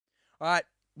All right,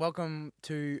 welcome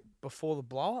to Before the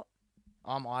Blow Up.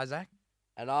 I'm Isaac.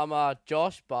 And I'm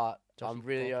Josh, but Joshy I'm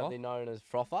really Frotha. only known as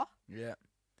Frotha. Yeah.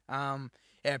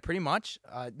 Yeah, pretty much.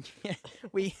 Yeah,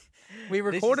 we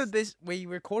recorded this. We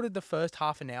recorded the first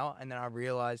half an hour, and then I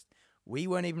realized we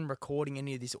weren't even recording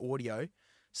any of this audio.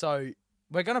 So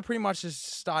we're gonna pretty much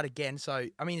just start again. So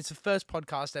I mean, it's the first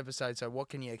podcast episode. So what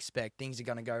can you expect? Things are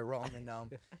gonna go wrong,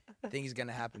 and things are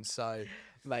gonna happen. So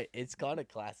Mate, it's kind of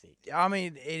classic. I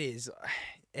mean, it is.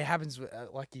 It happens,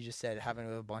 like you just said, it happened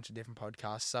with a bunch of different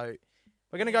podcasts. So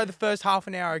we're gonna go the first half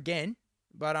an hour again.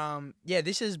 But yeah,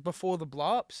 this is Before the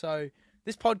Blow Up. So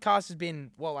this podcast has been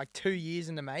like 2 years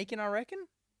in the making, I reckon.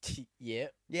 Yeah.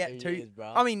 Yeah, 2 2 years,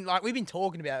 bro. I mean, like we've been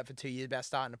talking about it for 2 years about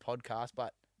starting a podcast,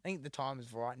 but I think the time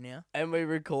is right now. And we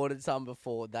recorded some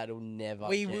before that'll never.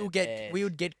 We would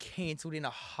get cancelled in a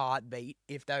heartbeat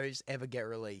if those ever get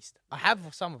released. I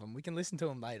have some of them. We can listen to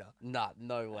them later. Nah,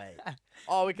 no way.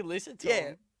 Oh, we can listen to Yeah,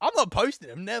 them. I'm not posting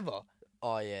them. Never.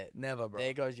 Oh yeah, Never, bro.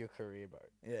 there goes your career, bro.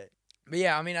 Yeah. But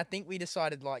yeah, I mean, I think we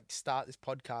decided to start this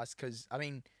podcast because, I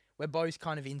mean, we're both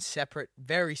kind of in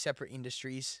very separate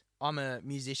industries. I'm a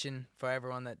musician for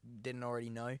everyone that didn't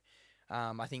already know.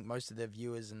 I think most of the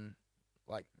viewers and,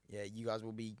 you guys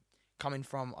will be coming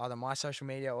from either my social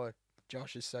media or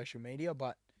Josh's social media,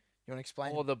 but you want to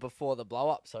explain? Or the Before the Blow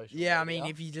Up social media. Yeah, I mean,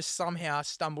 if you just somehow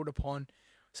stumbled upon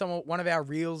one of our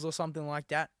reels or something like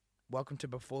that, welcome to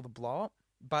Before the Blow Up.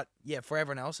 But yeah, for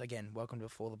everyone else, again, welcome to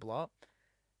Before the Blow Up.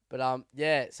 But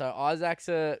yeah, so Isaac's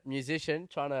a musician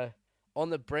on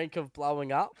the brink of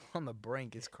blowing up. On the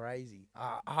brink, it's crazy.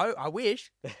 I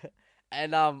wish.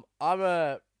 And I'm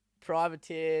a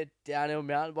privateer downhill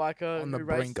mountain biker. On the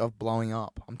brink of blowing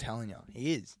up. I'm telling you,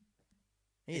 he is.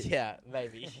 Yeah,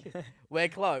 maybe. We're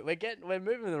close. We're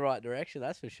moving in the right direction.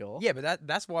 That's for sure. Yeah, but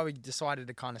that's why we decided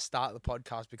to kind of start the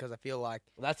podcast, because I feel like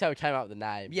That's how we came up with the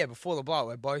name. yeah, Before the Blow,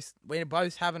 we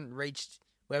both haven't reached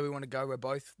where we want to go. We're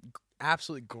both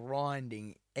absolutely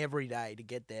grinding every day to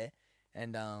get there,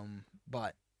 and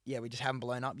but yeah, we just haven't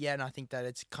blown up yet. And I think that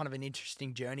it's kind of an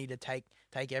interesting journey to take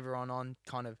everyone on,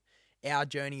 kind of our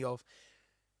journey of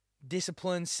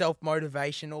discipline,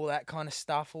 self-motivation, all that kind of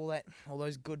stuff, all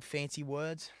those good fancy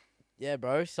words. Yeah,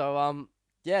 bro. So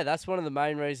yeah, that's one of the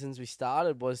main reasons we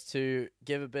started, was to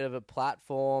give a bit of a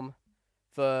platform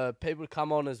for people to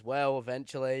come on as well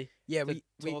eventually. Yeah, to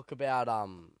talk about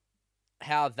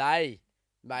how they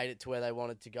made it to where they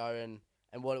wanted to go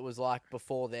and what it was like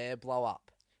before their blow up.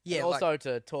 Yeah, and also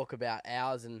to talk about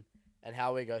ours and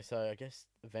how we go. So I guess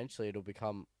eventually it'll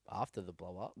become after the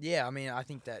blow up. yeah, I mean, I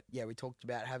think that, yeah, we talked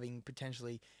about having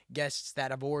potentially guests that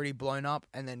have already blown up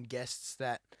and then guests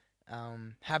that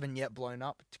haven't yet blown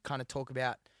up, to kind of talk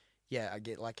about, I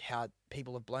get how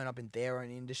people have blown up in their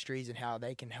own industries and how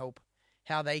they can help,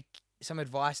 some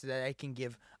advice that they can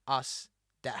give us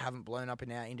that haven't blown up in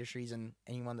our industries, and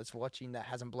anyone that's watching that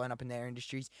hasn't blown up in their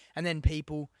industries. And then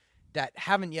people that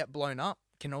haven't yet blown up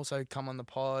can also come on the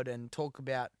pod and talk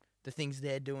about the things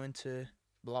they're doing to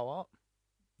blow up.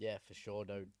 Yeah, for sure,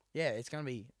 dude. Yeah, it's gonna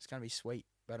be sweet.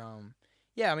 But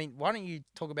yeah, I mean, why don't you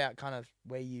talk about kind of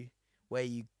where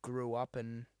you grew up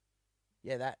and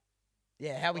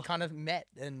how we kind of met,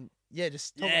 and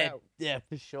just talk about. Yeah,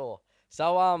 for sure.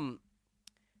 So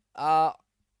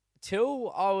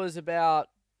till I was about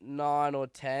 9 or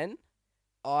 10,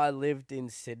 I lived in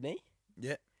Sydney.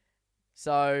 Yeah.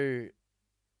 So,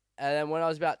 and then when I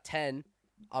was about 10,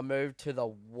 I moved to the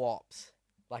Wops.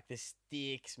 Like the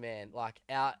sticks, man. Like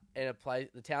out in a place,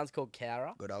 the town's called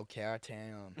Cowra. Good old Cowra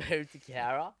town. Moved to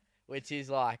Cowra, which is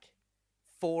like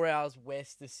 4 hours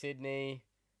west of Sydney,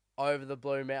 over the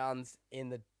Blue Mountains in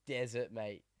the desert,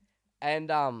 mate. And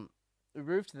we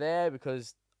moved there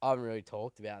because I haven't really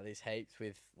talked about this heaps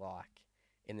with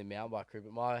in the mountain bike crew,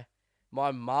 but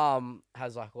my mum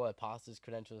has all her pastor's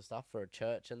credentials and stuff for a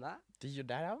church and that. Did your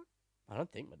dad have them? I don't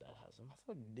think my dad has them. I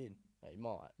thought he did. He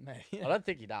might. Maybe. I don't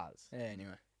think he does. Yeah.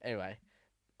 Anyway,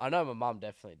 I know my mum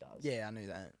definitely does. Yeah, I knew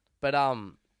that. But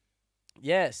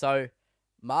yeah. So,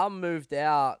 mum and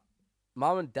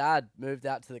dad moved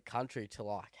out to the country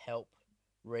to help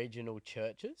regional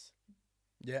churches.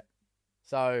 Yeah.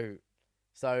 So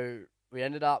we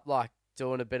ended up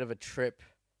doing a bit of a trip.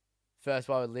 First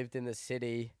while we lived in the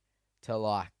city to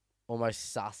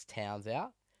almost suss towns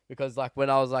out, because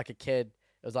when I was a kid,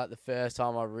 it was the first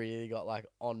time I really got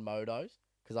on motos,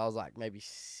 because I was maybe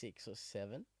 6 or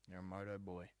 7. You're a moto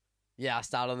boy. Yeah, I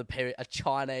started on a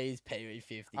Chinese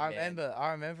PV50. I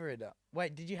remember it.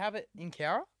 Wait, did you have it in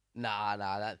Cowra? Nah,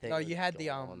 that thing. No, you had the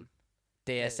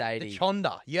DS80. The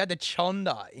Chonda. You had the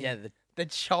Chonda. Yeah, the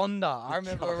Chonda. I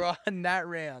remember riding that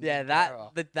round. Yeah,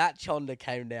 that Chonda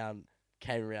came down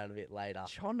came around a bit later.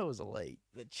 Honda was elite.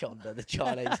 The Chonda, the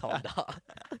Chinese Honda.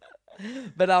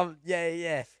 But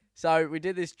yeah. So we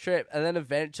did this trip, and then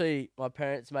eventually my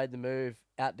parents made the move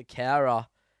out to Cowra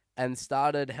and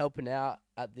started helping out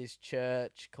at this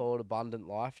church called Abundant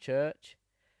Life Church.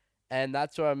 And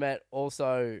that's where I met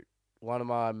also one of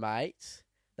my mates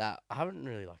that I haven't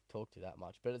really like talked to that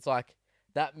much, but it's like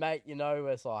that mate, you know,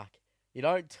 where it's like you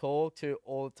don't talk to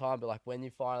all the time, but like when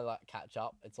you finally like catch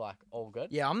up, it's like all good.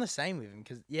 Yeah, I'm the same with him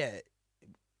because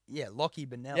Lockie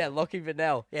Bennell. Yeah, Lockie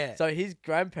Vanell. Yeah. So his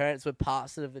grandparents were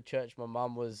pastors of the church my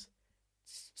mum was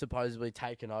supposedly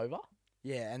taken over.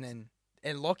 Yeah, and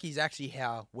Lockie's actually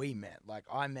how we met. Like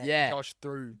I met Josh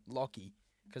through Lockie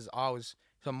because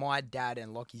so my dad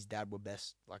and Lockie's dad were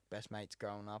best mates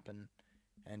growing up, and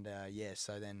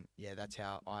so then that's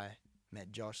how I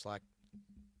met Josh. Like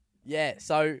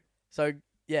so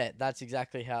yeah, that's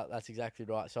exactly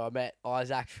right. So I met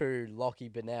Isaac through Lockie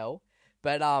Bennell,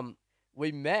 but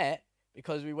we met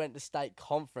because we went to state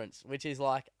conference, which is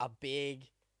like a big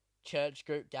church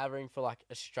group gathering for like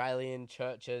Australian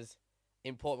churches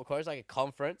in Port Macquarie. It's like a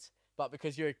conference, but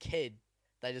because you're a kid,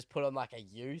 they just put on like a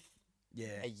youth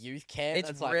camp.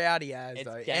 It's rowdy as it's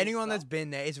though. gangster. Anyone that's been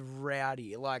there, it's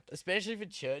rowdy. Like especially for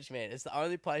church, man. It's the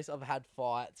only place I've had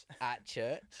fights at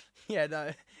church. Yeah,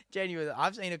 no, genuinely,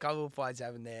 I've seen a couple of fights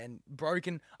happen there and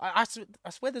broken. I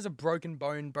swear there's a broken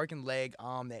bone, broken leg,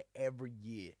 arm there every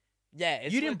year. Yeah,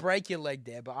 you didn't break your leg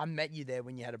there, but I met you there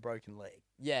when you had a broken leg.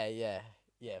 Yeah,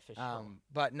 for sure.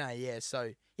 But no, so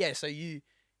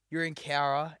you're in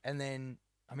Cowra, and then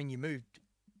you moved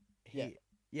here.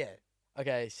 Yeah.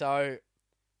 Okay, so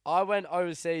I went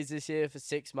overseas this year for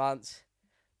 6 months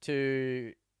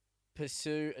to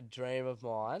pursue a dream of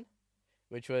mine,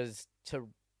 which was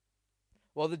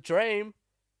the dream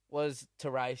was to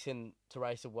race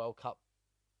a World Cup,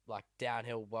 like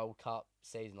downhill World Cup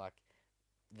season, like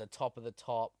the top of the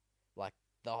top, like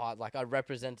the high, like I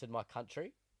represented my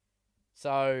country.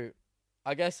 So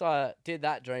I guess I did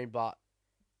that dream, but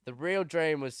the real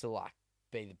dream was to like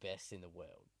be the best in the world.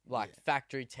 Like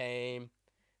factory team,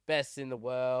 best in the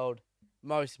world,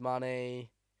 most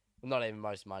money. Well, not even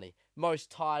most money. Most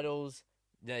titles.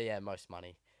 Yeah, most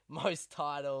money. Most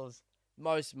titles,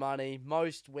 most money,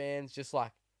 most wins, just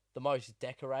like the most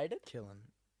decorated. Killing.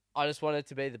 I just wanted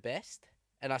to be the best,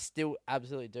 and I still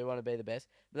absolutely do want to be the best.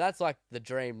 But that's like the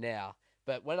dream now.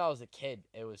 But when I was a kid,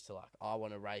 it was to like, I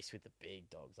want to race with the big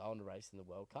dogs. I want to race in the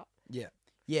World Cup. Yeah.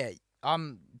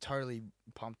 I'm totally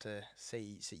pumped to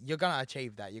see you're gonna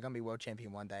achieve that. You're gonna be world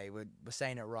champion one day. We're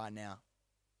saying it right now.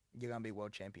 You're gonna be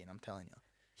world champion. I'm telling you.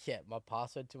 Yeah, my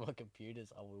password to my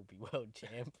computers, I will be world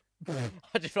champ.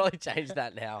 I should probably change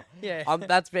that now. Yeah.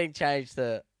 That's being changed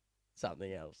to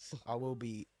something else. I will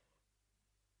be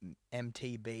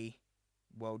MTB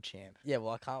world champ. Yeah,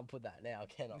 well, I can't put that now,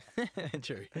 can I?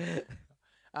 True.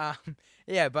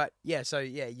 So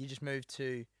you just moved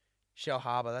to Shell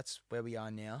Harbour. That's where we are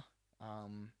now.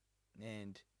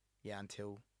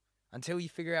 Until you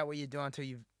figure out what you're doing, until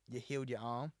you healed your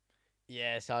arm.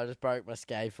 Yeah, so I just broke my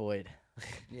scaphoid.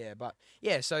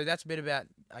 So that's a bit about,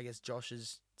 I guess,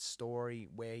 Josh's story,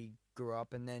 where he grew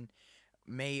up, and then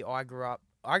me, I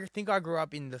think I grew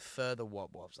up in the further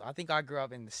Wop-Wops. I think I grew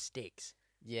up in the sticks.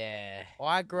 Yeah.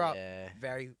 I grew up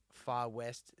very far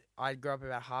west. I grew up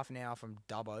about half an hour from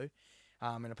Dubbo,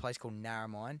 in a place called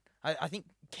Narromine. I think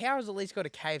Cowra's at least got a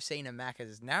KFC and a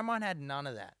Macca's. Narromine had none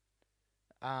of that.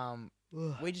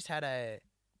 We just had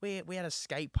we had a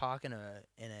skate park and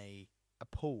a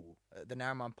pool, the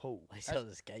Narromine pool. I saw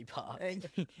the skate park.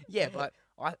 Yeah, but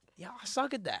I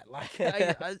suck at that. Like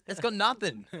it's got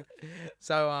nothing.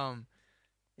 So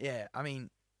it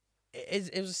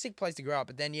was a sick place to grow up.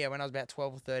 But then when I was about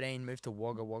 12 or 13, moved to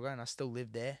Wagga Wagga, and I still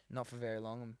lived there. Not for very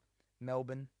long. I'm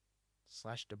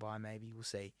Melbourne/Dubai, maybe. We'll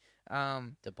see.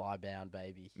 Dubai bound,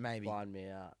 baby. Maybe. Find me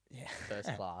out. Yeah.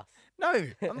 First class. No,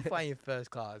 I'm not playing you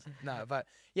first class. No, but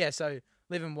so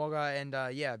live in Wagga and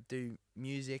do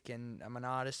music, and I'm an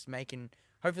artist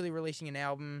hopefully releasing an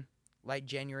album late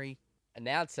January.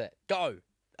 Announce it. Go.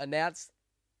 Announce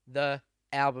the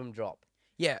album drop.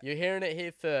 Yeah. You're hearing it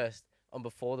here first on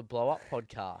Before the Blow Up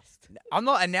podcast. I'm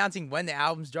not announcing when the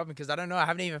album's dropping because I don't know. I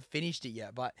haven't even finished it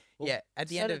yet. But at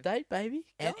the end of date, baby.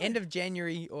 End of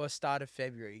January or start of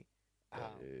February.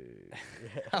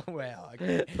 Well,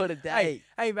 put a date.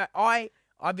 Hey, mate,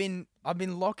 I've been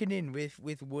locking in with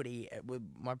Woody, with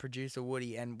my producer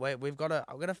Woody, and I've got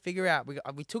to figure out.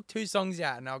 We took 2 songs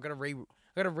out, and I've got to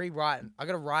rewrite. I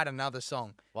got to write another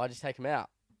song. Why'd you take them out?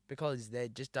 Because they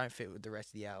just don't fit with the rest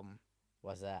of the album.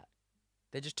 What's that?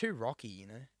 They're just too rocky, you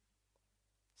know.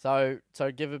 So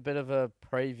give a bit of a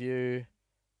preview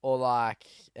or like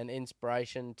an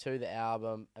inspiration to the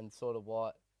album and sort of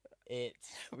what it's.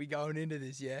 We going into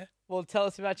this, yeah? Well, tell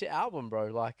us about your album, bro.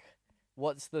 Like,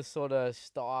 what's the sort of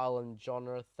style and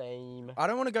genre theme? I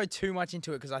don't want to go too much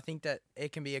into it because I think that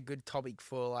it can be a good topic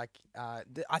for like.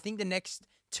 I think the next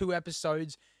 2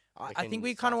 episodes, I think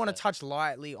we kind of want to touch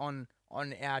lightly on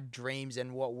our dreams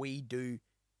and what we do.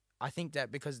 I think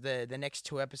that because the next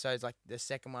 2 episodes, like the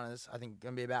second one is I think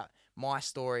gonna be about my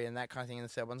story and that kind of thing, and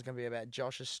the third one's gonna be about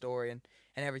Josh's story and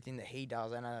everything that he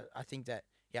does. And I think that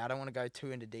I don't want to go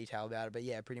too into detail about it, but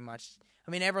yeah, pretty much.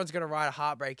 I mean, everyone's gonna write a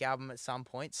heartbreak album at some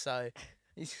point, so.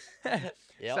 Yep.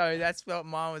 So that's what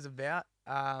mine was about.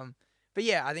 But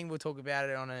yeah, I think we'll talk about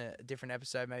it on a different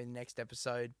episode, maybe the next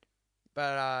episode.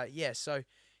 But yeah, so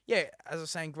yeah, as I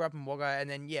was saying, grew up in Wagga, and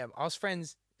then yeah, I was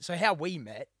friends. So how we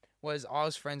met was I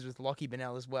was friends with Lockie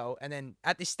Bennell as well, and then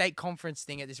at this state conference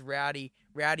thing at this rowdy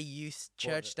youth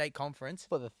church state conference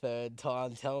for the third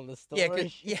time telling the Yeah,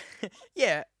 story.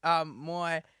 yeah.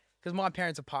 Because my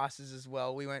parents are pastors as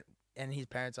well. We went, and his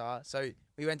parents are. So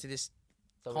we went to this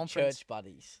So we're conference. church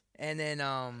buddies. And then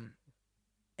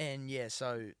and yeah,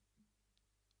 so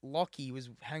Lockie was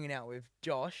hanging out with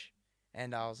Josh,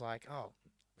 and I was like, oh,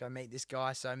 go meet this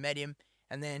guy. So I met him,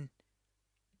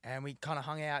 and we kind of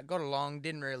hung out, got along.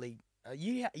 Didn't really.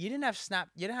 You didn't have Snap.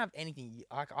 You didn't have anything.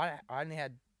 Like I only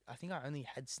had. I think I only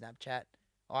had Snapchat.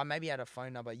 I maybe had a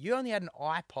phone number. You only had an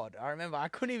iPod. I remember I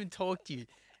couldn't even talk to you,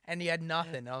 and you had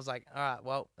nothing. I was like, all right,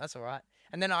 well, that's all right.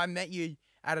 And then I met you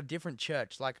at a different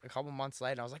church, like a couple months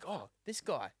later. I was like, oh, this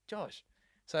guy, Josh.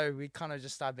 So we kind of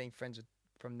just started being friends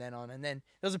from then on. And then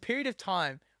there was a period of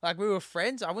time, like we were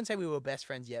friends. I wouldn't say we were best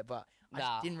friends yet, but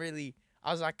I didn't really.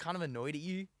 I was like kind of annoyed at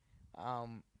you,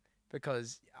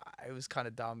 because it was kind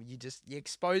of dumb. You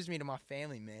exposed me to my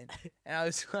family, man. And I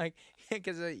was like,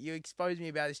 because you exposed me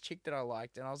about this chick that I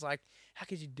liked, and I was like, how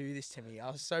could you do this to me?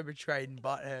 I was so betrayed and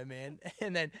butthurt, man.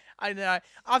 And then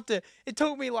after it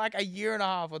took me like a year and a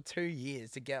half or 2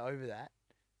 years to get over that.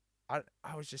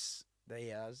 I was just that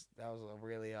was a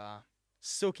really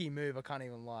sooky move. I can't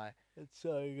even lie. It's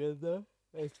so good though.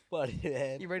 It's funny,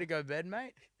 man. You ready to go to bed,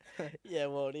 mate? Yeah,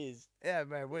 well, it is. Yeah,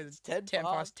 man. It's 10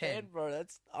 past 10, bro.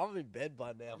 I'm in bed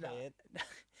by now, man.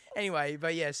 Anyway,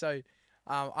 but yeah, so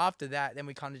after that, then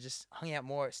we kind of just hung out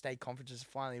more at state conferences.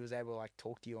 Finally, was able to like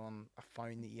talk to you on a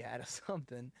phone that you had or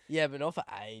something. Yeah, but not for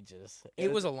ages.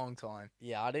 It was a long time.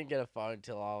 Yeah, I didn't get a phone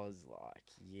till I was like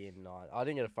year 9. I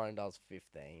didn't get a phone until I was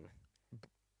 15.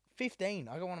 15.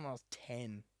 I got one when I was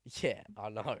 10. Yeah, I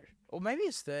know. Or maybe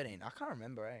it's 13. I can't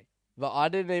remember, eh? But I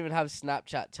didn't even have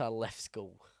Snapchat till I left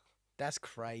school. That's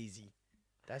crazy.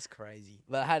 That's crazy.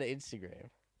 But I had Instagram.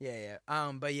 Yeah.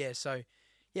 But yeah, so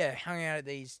yeah, hung out at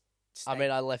these. I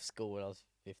mean, I left school when I was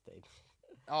 15.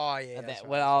 Oh yeah. That's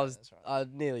When right, I was, that's right.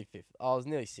 nearly 15. I was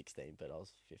nearly 16, but I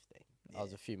was 15. Yeah. I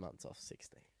was a few months off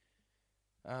 16.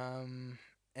 And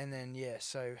then yeah,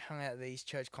 so hung out at these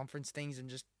church conference things and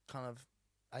just kind of,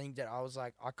 I think that I was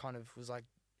like,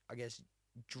 I guess,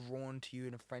 drawn to you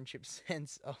in a friendship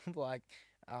sense of like,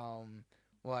 oh,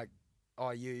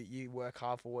 you work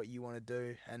hard for what you want to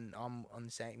do, and I'm on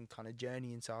the same kind of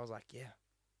journey, and so I was like, yeah,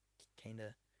 kind of.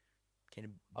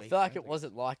 I feel like it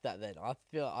wasn't like that then. I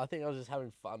think I was just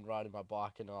having fun riding my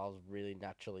bike, and I was really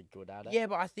naturally good at it. Yeah,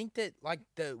 but I think that like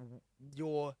the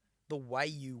way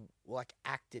you like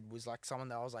acted was like someone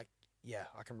that I was like, yeah,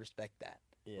 I can respect that.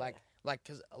 Yeah. Like,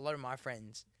 because a lot of my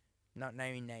friends, not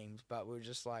naming names, but we were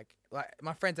just like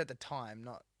my friends at the time,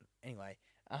 not anyway,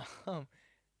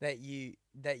 that you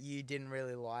didn't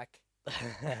really like.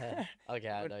 Okay,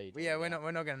 I know you. Yeah, we're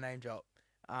not gonna name drop.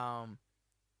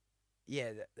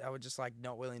 Yeah, I was just like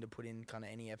not willing to put in kind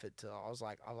of any effort to. I was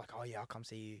like, oh yeah, I'll come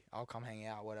see you. I'll come hang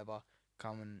out, whatever.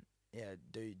 Come and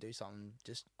do something,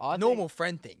 just normal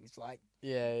friend things, like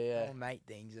normal mate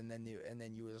things. And then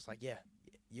you were just like, yeah,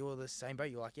 you were the same boat.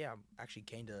 You're like, yeah, I'm actually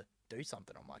keen to do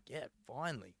something. I'm like, yeah,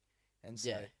 finally. And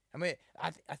so I mean,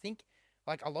 I think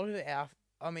like a lot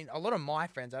of my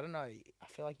friends. I don't know. I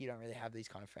feel like you don't really have these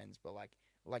kind of friends, but like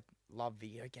love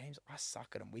video games. I suck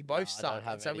at them. We both suck,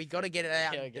 so we got to get it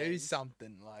out and do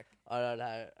something. Like I don't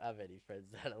have any friends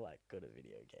that are like good at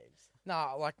video games.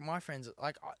 No, like my friends,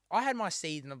 like I had my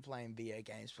season of playing video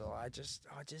games, but I just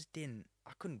didn't.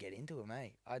 I couldn't get into it,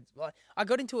 mate. I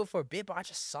got into it for a bit, but I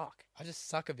just suck. I just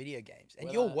suck at video games,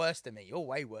 and you're worse than me. You're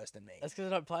way worse than me. That's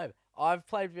because I don't play them. I've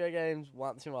played video games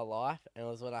once in my life, and it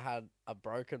was when I had a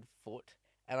broken foot,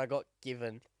 and I got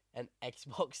given an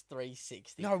Xbox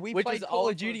 360. No, we played Call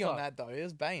of Duty on that though. It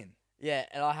was banging. Yeah,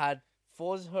 and I had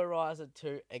Forza Horizon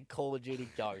 2 and Call of Duty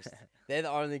Ghost. They're the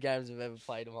only games I've ever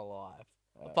played in my life.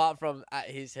 Apart from at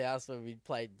his house when we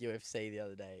played UFC the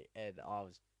other day, and I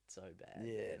was so bad.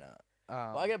 Yeah, man.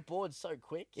 no. But I get bored so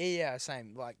quick. Yeah,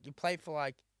 same. Like you play for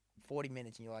like 40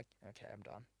 minutes and you're like, okay, I'm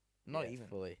done. Not Yeah, even.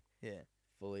 fully. Yeah.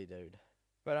 Fully, dude.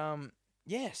 But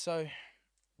yeah. So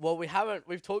Well,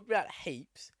 we've talked about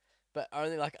heaps, but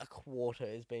only like a quarter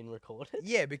has been recorded.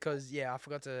 yeah, because I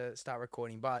forgot to start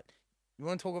recording. But you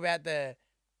want to talk about the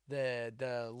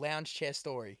lounge chair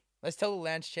story? Let's tell the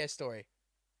lounge chair story.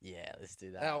 Yeah, let's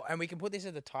do that. Oh, and we can put this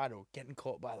as the title: "Getting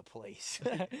Caught by the Police."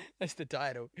 That's the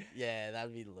title. Yeah,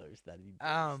 that'd be loose. That'd be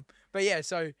But yeah.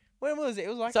 So when was it? It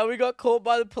was like So we got caught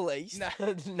by the police. No.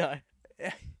 No.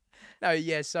 no.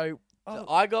 Yeah. So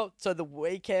So the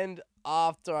weekend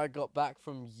after I got back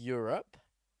from Europe,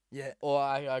 yeah. or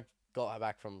I got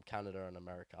back from Canada and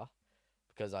America,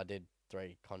 because I did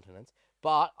 3 continents.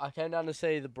 But I came down to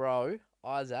see the bro,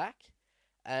 Isaac,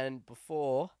 and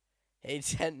before, he'd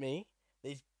sent me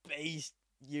these beast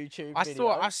YouTube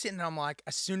videos. I was sitting there, I'm like,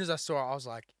 as soon as I saw it, I was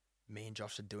like, me and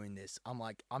Josh are doing this. I'm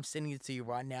like, I'm sending it to you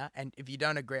right now, and if you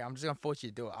don't agree, I'm just going to force you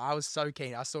to do it. I was so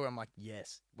keen. I saw it, I'm like,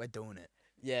 yes, we're doing it.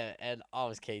 Yeah, and I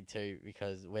was keen too,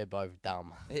 because we're both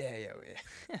dumb. Yeah.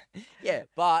 Yeah.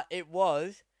 But it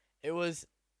was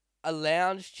a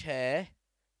lounge chair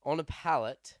on a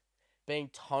pallet being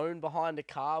towed behind a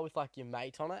car with like your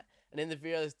mate on it. And in the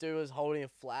video, this dude was holding a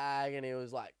flag and he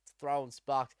was like throwing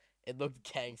sparks. It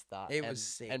looked gangster. It was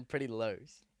sick. And pretty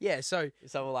loose. Yeah, so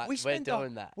we're like, we're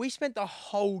doing that. We spent the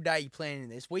whole day planning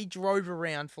this. We drove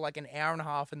around for like an hour and a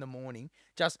half in the morning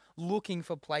just looking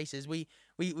for places. We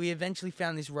eventually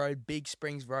found this road, Big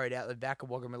Springs Road, out the back of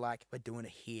Wagga, and we're like, we're doing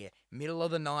it here. Middle of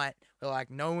the night, we're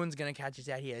like, no one's going to catch us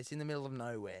out here. It's in the middle of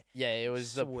nowhere. Yeah, it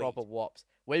was the Sweet. proper wops.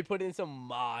 We put in some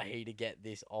mahi to get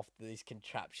this off this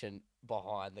contraption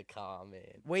behind the car,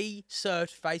 man. We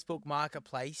searched Facebook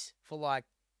Marketplace for like,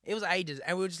 it was ages,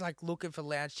 and we were just like looking for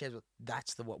lounge chairs.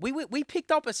 That's the one. We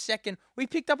picked up a second. We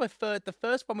picked up a third. The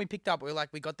first one we picked up, we were like,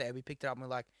 we got there. We picked it up, and we're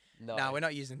like, no, we're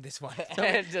not using this one. So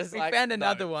we found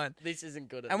another one. This isn't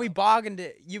good enough. And we bargained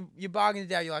it. You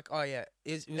bargained it out. You're like, oh yeah,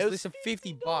 it was this of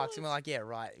 $50, and we're like, yeah,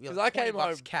 right. Because I came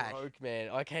home cash. broke, man.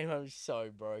 I came home so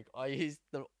broke. I used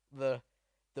the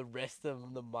rest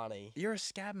of the money. You're a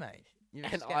scab, mate. You're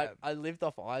and a scab. I lived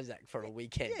off Isaac for a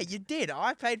weekend. Yeah, you did.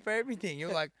 I paid for everything.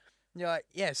 You're like,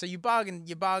 yeah. So you bargained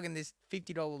this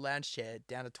 $50 lounge chair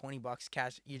down to $20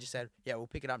 cash. You just said, yeah, we'll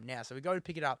pick it up now. So we go to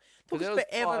pick it up. Took us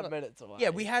forever. 5 minutes away. Yeah,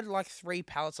 we had like 3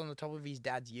 pallets on the top of his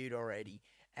dad's ute already,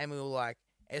 and we were like,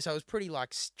 and so it was pretty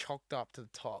like chocked up to the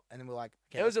top, and then we're like,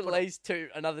 okay, it was at least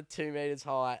another 2 meters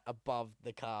high above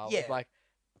the car. Yeah. With like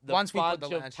the Once we bunch put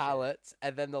the of lounge pallets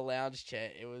and then the lounge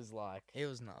chair. It was like it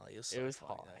was gnarly. It was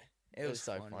high. It was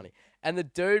so funny. And the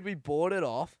dude we bought it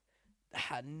off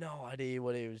had no idea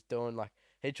what he was doing. Like,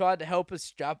 he tried to help us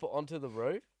strap it onto the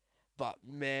roof, but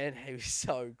man, he was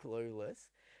so clueless.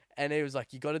 And he was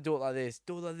like, you got to do it like this,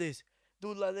 do it like this,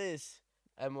 do it like this.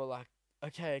 And we're like,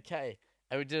 okay.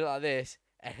 And we did it like this,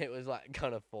 and it was like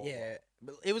gonna fall. Yeah,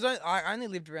 but it was. I only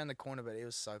lived around the corner, but it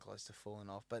was so close to falling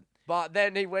off. But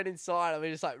then he went inside, and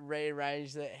we just like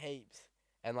rearranged it heaps,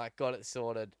 and like got it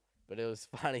sorted. But it was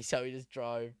funny, so we just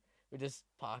drove. We just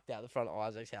parked out the front of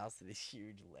Isaac's house to this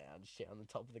huge lounge chair on the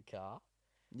top of the car.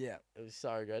 Yeah, it was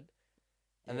so good.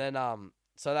 And then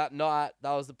so that night,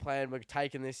 that was the plan. We're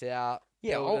taking this out.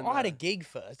 Yeah, I had a gig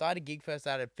first. I had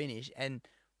to finish, and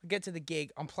we get to the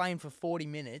gig. I'm playing for 40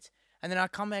 minutes, and then I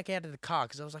come back out of the car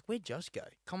because I was like, where'd Josh go?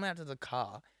 Come out to the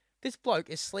car. This bloke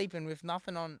is sleeping with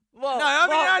nothing on. Whoa,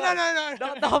 No.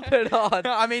 Not nothing on.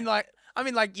 No, I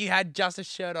mean, like you had just a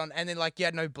shirt on, and then like you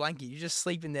had no blanket. You just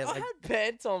sleeping there. I Like, had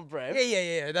pants on, bro.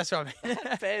 Yeah. That's what I mean. I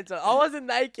had pants on. I wasn't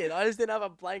naked. I just didn't have a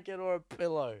blanket or a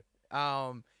pillow.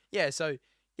 Yeah. So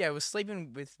yeah, I was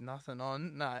sleeping with nothing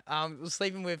on. No. I was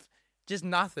sleeping with just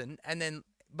nothing, and then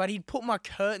but he'd put my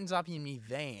curtains up in my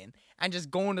van and just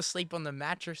gone to sleep on the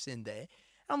mattress in there.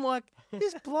 I'm like,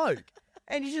 this bloke.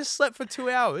 And he just slept for 2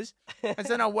 hours. And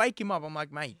then I wake him up. I'm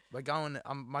like, mate, we're going.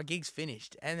 My gig's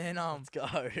finished. And then Let's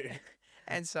go.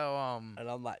 And so and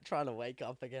I'm like trying to wake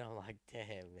up again. I'm like,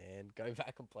 damn, man, go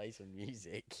back and play some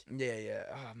music. Yeah.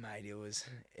 Oh, mate, it was.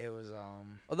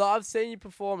 Although I've seen you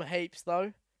perform heaps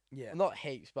though. Yeah. Not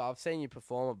heaps, but I've seen you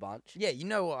perform a bunch. Yeah, you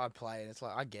know what I play, and it's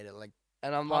like I get it. Like,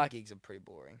 and I'm pub like, gigs are pretty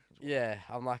boring. Well. Yeah,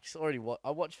 I'm like, it's already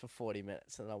I watched for 40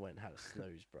 minutes and I went and had a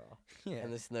snooze, bro. Yeah.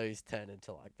 And the snooze turned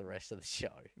into like the rest of the show.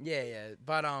 Yeah.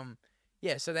 But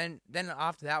yeah. So then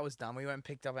after that was done, we went and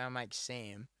picked up our mate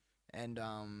Sam, and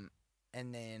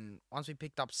then once we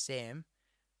picked up Sam,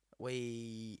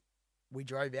 we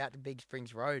drove out to Big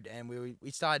Springs Road, and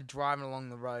we started driving along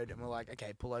the road, and we're like,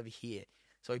 okay, pull over here.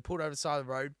 So we pulled over the side of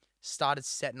the road, started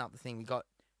setting up the thing.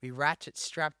 We ratchet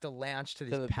strapped the lounge to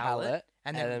this pallet,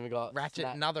 and And then then we got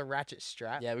another ratchet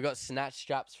strap. Yeah, we got snatch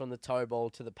straps from the tow ball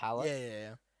to the pallet.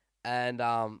 Yeah. And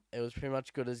it was pretty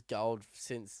much good as gold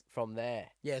since from there.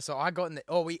 Yeah, so I got in the.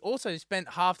 Oh, we also spent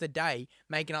half the day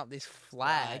making up this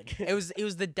flag. it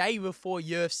was the day before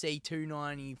UFC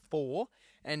 294,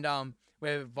 and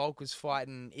where Volk was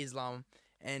fighting Islam,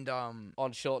 and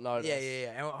on short notice.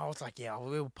 Yeah. And I was like, yeah,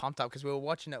 we were pumped up because we were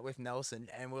watching it with Nelson,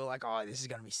 and we were like, oh, this is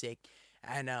gonna be sick.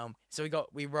 And so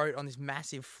we wrote on this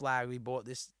massive flag. We bought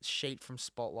this sheet from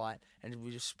Spotlight, and we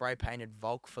just spray painted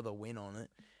Volk for the win on it.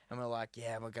 And we're like,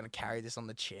 yeah, we're going to carry this on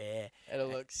the chair. It'll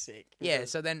look sick. Yeah,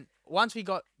 so then once we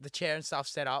got the chair and stuff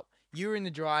set up, you were in the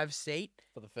driver's seat.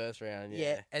 For the first round,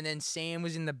 Yeah, and then Sam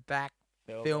was in the back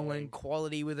filming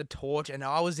quality with a torch, and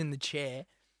I was in the chair.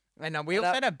 And we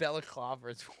also had a balaclava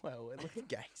as well. It looked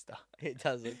gangster. It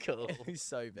does look cool. It was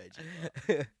so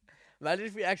veggie. Imagine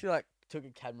if we actually took a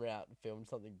camera out and filmed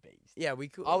something beast. Yeah, we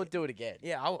could. I would do it again.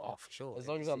 Yeah, for sure. As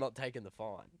long as I'm not taking the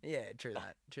fine. Yeah, true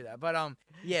that. But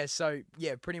yeah. So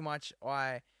yeah, pretty much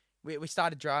we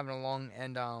started driving along,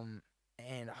 and I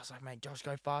was like, mate, Josh,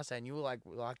 go faster. And you were like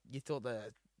you thought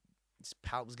this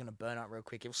pallet was gonna burn up real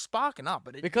quick. It was sparking up,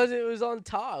 but because it was on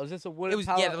tar. It was just a wooden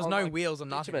pallet. Yeah, there was no wheels or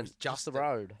nothing. It was just the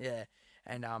road. Yeah.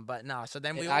 And but no, so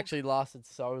then it actually lasted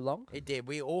so long. It did.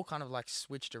 We all kind of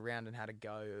switched around and had to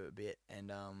go a bit,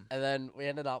 and then we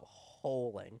ended up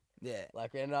hauling. Yeah,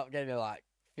 we ended up getting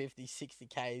 50, 60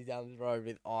 k's down the road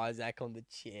with Isaac on the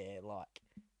chair.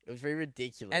 It was very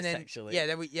ridiculous. And then actually,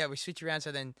 we switched around.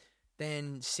 So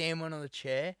then Sam went on the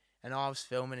chair, and I was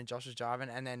filming, and Josh was driving,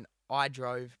 and then I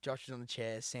drove. Josh was on the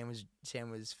chair. Sam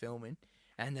was filming,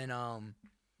 and then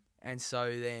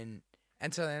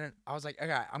and so then I was like,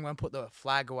 okay, I'm going to put the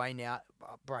flag away now.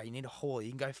 Bro, you need to haul. You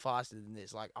can go faster than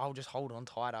this. I'll just hold on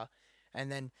tighter.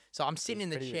 And then, so I'm sitting in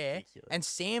the chair, ridiculous. And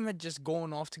Sam had just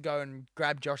gone off to go and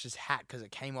grab Josh's hat because it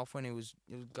came off when it was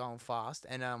going fast.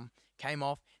 And came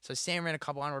off. So Sam ran a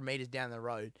couple 100 meters down the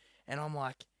road. And I'm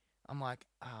like,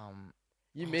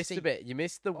 you missed a bit. You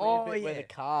missed the weird bit where the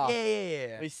car.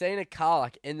 Yeah. We seen a car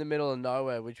in the middle of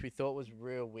nowhere, which we thought was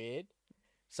real weird.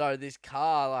 So this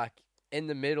car, in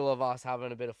the middle of us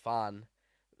having a bit of fun,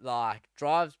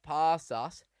 drives past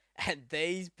us, and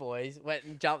these boys went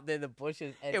and jumped in the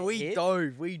bushes and we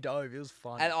dove. It was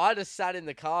fun. And I just sat in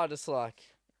the car, just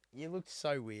you looked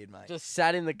so weird, mate. Just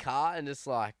sat in the car and just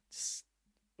was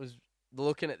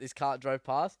looking at this car that drove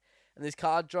past, and this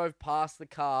car drove past the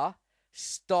car,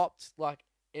 stopped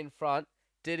in front,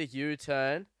 did a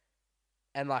U-turn,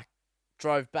 and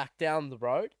drove back down the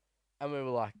road, and we were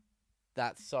like,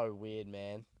 that's so weird,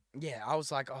 man. Yeah, I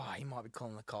was like, oh, he might be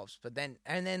calling the cops. But then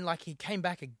he came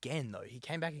back again, though. He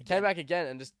came back again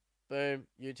and just, boom,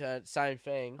 U-turn, same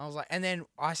thing. I was like, and then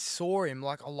I saw him,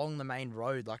 along the main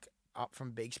road, up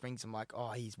from Big Springs. I'm like,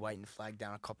 oh, he's waiting to flag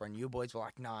down a copper. And you boys were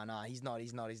like, nah, he's not.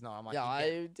 I'm like, yeah,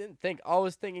 I didn't think. I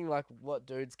was thinking, what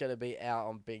dude's going to be out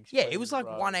on Big Springs? Yeah, it was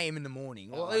 1 a.m. in the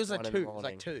morning. Well, it was 2. It was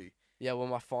 2. Yeah, well,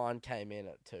 my fine came in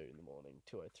at 2 in the morning,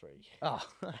 2:03. Oh,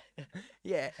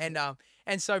 yeah,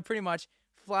 and so pretty much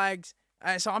flags.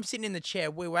 So I'm sitting in the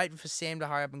chair. We're waiting for Sam to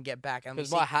hurry up and get back.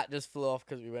 Because my hat just flew off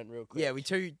because we went real quick. Yeah, we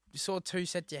saw 2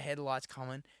 sets of headlights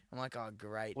coming. I'm like, oh,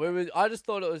 great. I just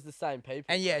thought it was the same people.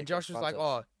 And yeah, Josh was like,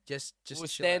 oh, just we'll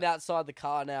stand outside the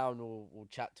car now and we'll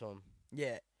chat to him.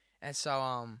 Yeah, and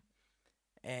so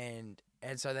and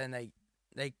so then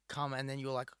they come, and then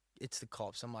you're like, it's the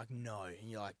cops. I'm like, no. And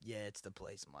you're like, yeah, it's the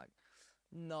police. I'm like,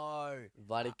 no.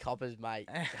 Bloody coppers, mate.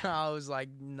 I was like,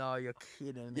 no, you're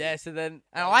kidding me. Yeah, so then...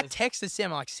 And I texted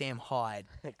Sam, like, Sam, hide.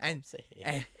 and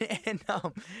that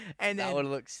then... would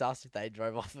have looked sus if they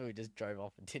drove off and we just drove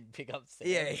off and didn't pick up Sam.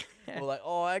 Yeah. We're like,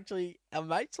 oh, actually, our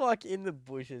mate's, in the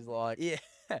bushes, yeah.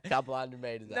 a couple 100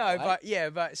 meters No,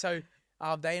 but so...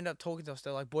 they end up talking to us.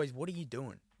 They're like, boys, what are you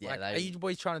doing? Yeah, are you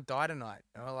boys trying to die tonight?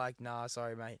 And we're like, nah,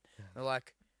 sorry, mate. They're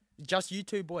like, just you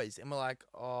 2 boys. And we're like,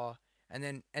 oh...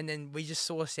 And then we just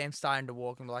saw Sam starting to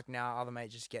walk, and we're like, nah, other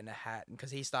mate just getting a hat, because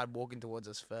he started walking towards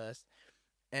us first.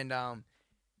 And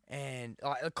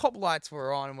the cop lights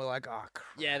were on, and we're like, oh, crap.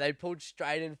 Yeah, they pulled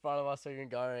straight in front of us so we can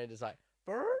go, and just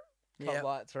brr, cop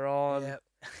lights are on. Yep.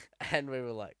 And we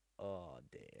were like, oh,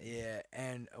 damn. Yeah,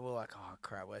 and we're like, oh,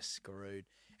 crap, we're screwed.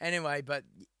 Anyway, but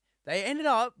they ended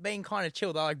up being kind of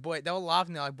chill. They're like, boy, they were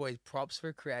laughing. They're like, boys, props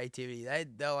for creativity.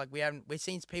 They're like, we've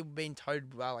seen people being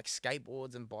towed by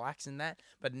skateboards and bikes and that,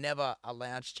 but never a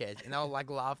lounge chair. And they were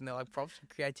laughing. They're like, props for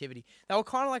creativity. They were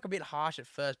kind of a bit harsh at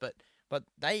first, but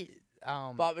they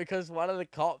But because one of the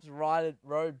cops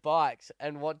rode bikes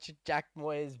and watched Jack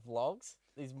Moyer's vlogs,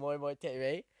 his Moy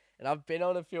TV, and I've been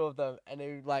on a few of them, and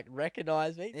he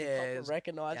recognised me. Yeah,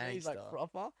 Recognized me. He's like,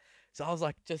 Frotha. So I was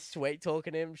like, just sweet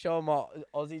talking him, showing him my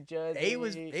Aussie jersey.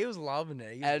 He was loving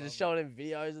it. And just showing him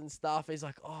videos and stuff. He's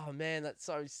like, oh man, that's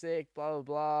so sick, blah, blah,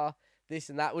 blah, this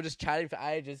and that. We're just chatting for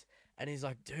ages. And he's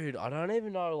like, dude, I don't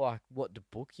even know, like, what to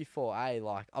book you for, eh?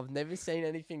 Like, I've never seen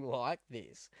anything like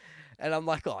this. And I'm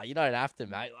like, oh, you don't have to,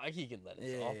 mate. Like, you can let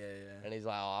us off. Yeah. And he's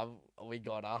like, oh, we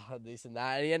got this and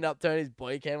that. And he ended up turning his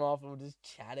body cam off and we're just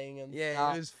chatting and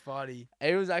stuff. It was funny.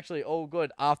 It was actually all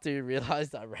good after he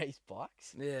realised I raced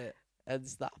bikes. Yeah. And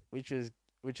stuff, which was,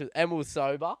 and we were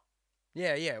sober.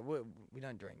 Yeah. We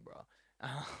don't drink, bro.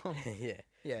 Yeah.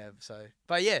 Yeah. So,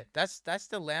 but yeah, that's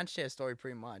the lounge chair story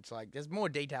pretty much. Like, there's more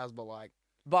details, but like.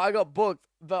 But I got booked.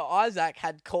 But Isaac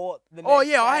had caught the next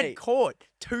day. I had caught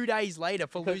 2 days later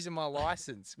for losing my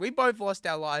license. We both lost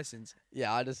our license.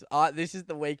 Yeah, this is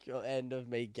the weekend of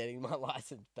me getting my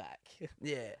license back.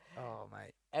 Yeah. Oh,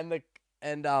 mate.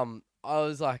 And I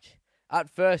was like, at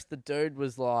first the dude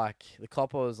was like, the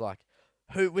copper was like,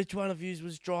 which one of yous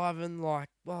was driving? Like,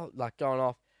 well, like going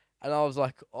off. And I was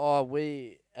like,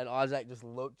 and Isaac just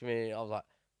looked at me and I was like,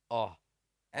 oh,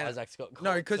 and Isaac's got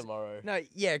caught tomorrow. No,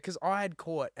 yeah, because I had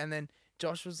caught, and then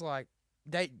Josh was like,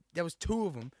 there was two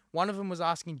of them. One of them was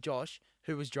asking Josh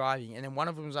who was driving, and then one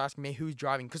of them was asking me who was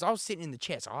driving, because I was sitting in the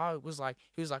chair. So I was like,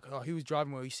 he was like, oh, who was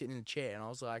driving while you sitting in the chair? And I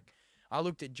was like, I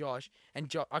looked at Josh, and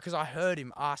because I heard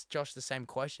him ask Josh the same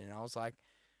question, and I was like,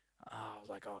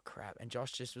 oh crap. And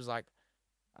Josh just was like,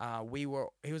 he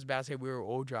was about to say we were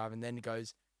all driving, then he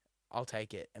goes, I'll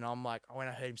take it. And I'm like, when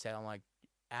I heard him say it, I'm like,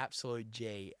 absolute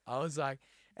G. I was like,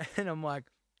 and I'm like,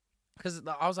 because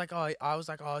I was like,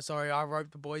 oh, sorry, I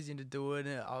roped the boys in to do it.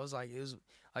 And I was like, it was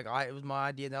my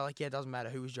idea. And they're like, yeah, it doesn't matter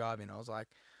who was driving. I was like,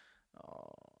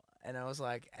 oh, and I was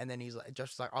like, and then he's like,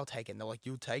 Josh was like, I'll take it. And they're like,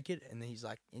 you'll take it? And then he's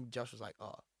like, and Josh was like,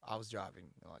 oh, I was driving.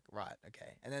 And I'm like, right,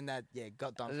 okay. And then that,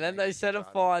 got done. And then they set a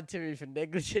fine to me for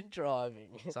negligent driving.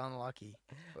 It's unlucky.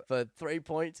 For 3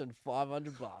 points and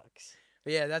 $500.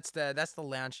 But yeah, that's the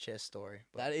lounge chair story.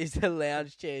 But that is the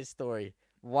lounge chair story.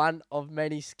 One of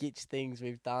many sketch things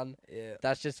we've done. Yeah.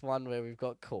 That's just one where we've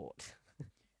got caught.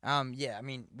 Yeah, I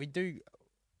mean, we do,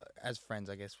 as friends,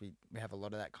 I guess we have a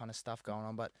lot of that kind of stuff going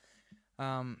on. But,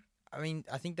 I mean,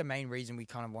 I think the main reason we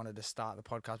kind of wanted to start the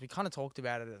podcast, we kind of talked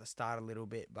about it at the start a little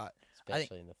bit, but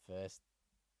especially in the first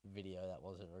video that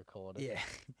wasn't recorded.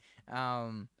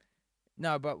 Yeah.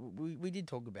 No, but we did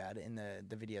talk about it in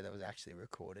the video that was actually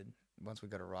recorded once we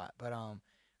got it right. But I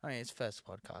mean, it's first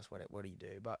podcast. What do you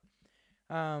do? But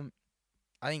I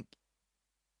think.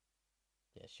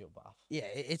 Yeah, she'll buff. Yeah,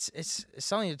 it's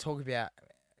something to talk about,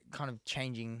 kind of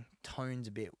changing tones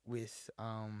a bit with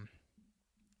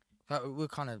we're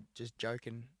kind of just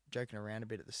joking around a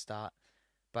bit at the start,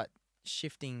 but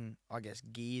shifting, I guess,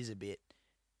 gears a bit.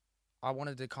 I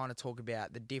wanted to kind of talk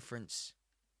about the difference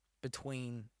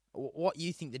between what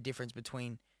you think the difference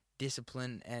between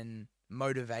discipline and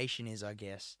motivation is, I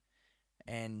guess.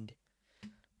 And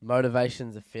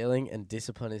motivation's a feeling and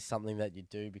discipline is something that you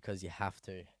do because you have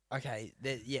to. Okay,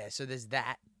 so there's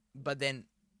that, but then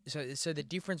so the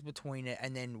difference between it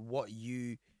and then what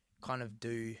you kind of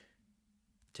do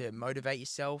to motivate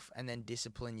yourself and then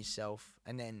discipline yourself,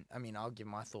 and then, I mean, I'll give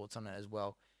my thoughts on it as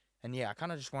well. And yeah, I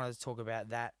kind of just wanted to talk about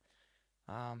that.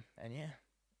 And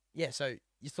yeah, so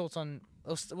your thoughts on,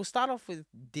 we'll start off with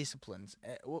disciplines.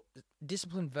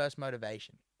 Discipline versus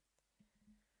motivation.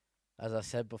 As I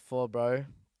said before, bro,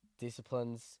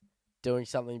 discipline's doing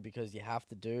something because you have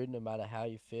to do, no matter how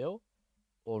you feel,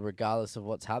 or regardless of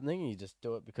what's happening. You just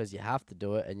do it because you have to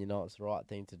do it and you know it's the right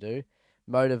thing to do.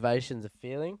 Motivation's a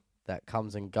feeling that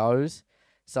comes and goes.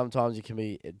 Sometimes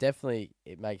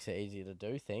it makes it easier to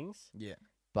do things. Yeah.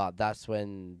 But that's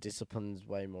when discipline's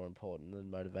way more important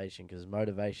than motivation, because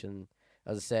motivation,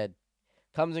 as I said,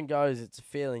 comes and goes. It's a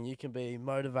feeling. You can be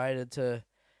motivated to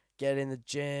get in the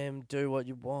gym, do what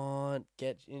you want,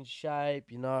 get in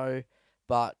shape,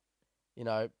 but,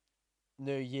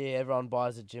 New Year, everyone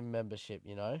buys a gym membership,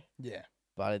 Yeah.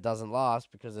 But it doesn't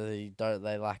last because they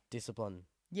lack discipline.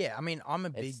 Yeah, I mean,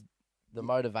 It's the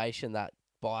motivation that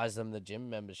buys them the gym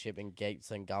membership and keeps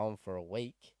them going for a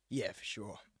week. Yeah, for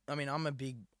sure. I mean, I'm a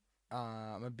big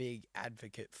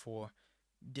advocate for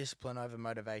discipline over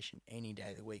motivation any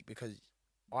day of the week, because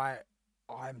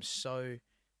I'm so,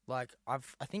 like, I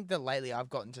think that lately I've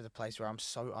gotten to the place where I'm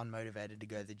so unmotivated to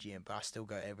go to the gym, but I still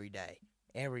go every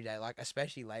day, like,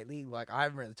 especially lately. Like, I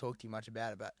haven't really talked to you much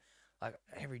about it, but like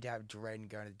every day I'm dreading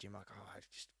going to the gym. Like, oh, I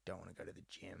just don't want to go to the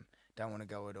gym, don't want to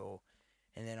go at all.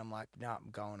 And then I'm like, no,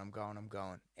 I'm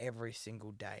going every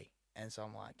single day. And so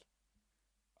I'm like,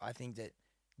 I think that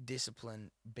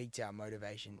discipline beats out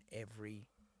motivation every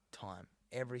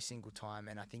single time.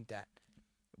 And I think that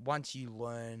once you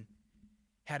learn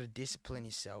how to discipline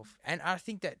yourself. And I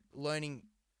think that learning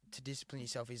to discipline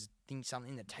yourself is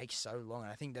something that takes so long.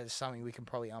 And I think that's something we can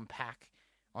probably unpack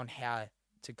on how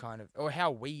to kind of, or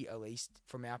how we, at least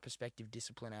from our perspective,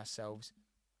 discipline ourselves.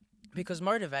 Because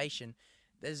motivation,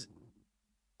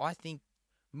 I think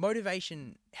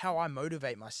motivation, how I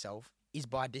motivate myself is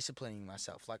by disciplining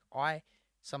myself. Like, I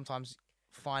sometimes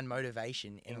find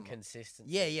motivation in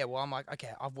Inconsistency. Yeah. Well, I'm like,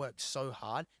 okay, I've worked so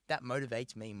hard. That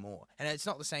motivates me more. And it's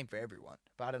not the same for everyone.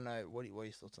 But I don't know. What are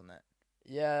your thoughts on that?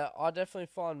 Yeah, I definitely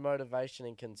find motivation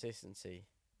in consistency.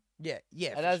 Yeah.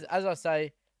 And as I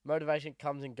say, motivation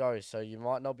comes and goes. So you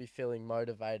might not be feeling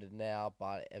motivated now,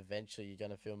 but eventually you're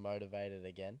going to feel motivated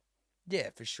again. Yeah,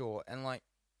 for sure. And like,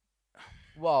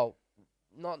 Well,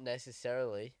 not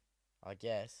necessarily, I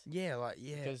guess. yeah, like,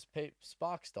 yeah. Because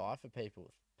sparks die for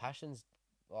people. Passions,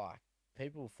 like,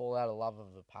 people fall out of love of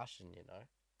a passion, you know?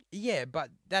 Yeah, but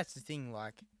that's the thing.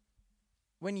 Like,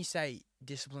 when you say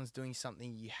discipline's doing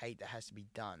something you hate that has to be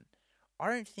done, I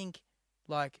don't think,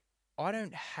 like, I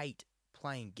don't hate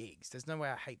playing gigs. There's no way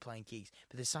I hate playing gigs,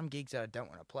 but there's some gigs that I don't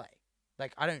want to play.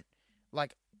 Like, I don't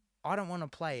want to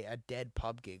play a dead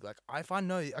pub gig. Like, if I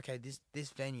know, okay, this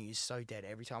venue is so dead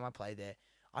every time I play there,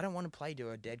 I don't want to play to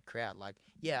a dead crowd. Like,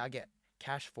 yeah, I get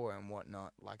cash for it and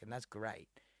whatnot, like, and that's great.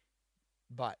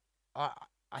 But I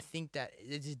think that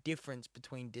there's a difference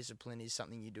between discipline is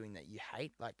something you're doing that you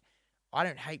hate. Like, I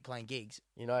don't hate playing gigs.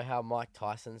 You know how Mike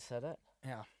Tyson said it?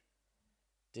 Yeah.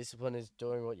 Discipline is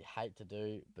doing what you hate to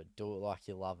do, but do it like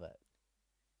you love it.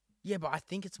 Yeah, but I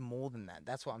think it's more than that.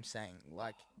 That's what I'm saying.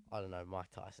 Like, I don't know.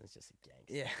 Mike Tyson's just a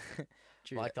gangster. yeah.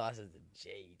 True. Mike Tyson's a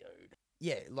G, dude.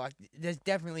 Yeah, like, there's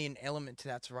definitely an element to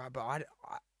that's right, but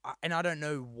I don't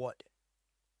know what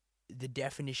the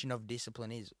definition of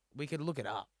discipline is. We could look it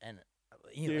up, and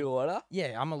Do you wanna?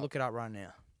 yeah, I'm gonna look it up right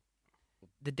now.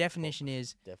 The definition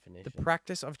is Definition. the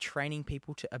practice of training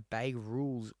people to obey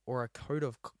rules or a code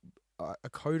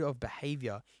of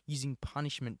behavior using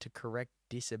punishment to correct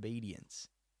disobedience.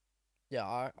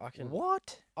 Yeah, I can.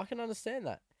 What? I can understand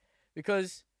that,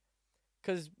 because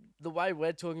the way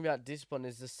we're talking about discipline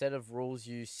is the set of rules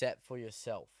you set for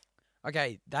yourself.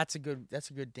 Okay, that's a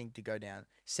good thing to go down.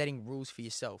 Setting rules for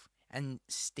yourself and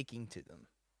sticking to them.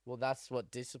 Well, that's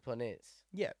what discipline is.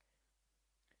 Yeah.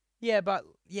 Yeah, but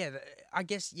yeah, I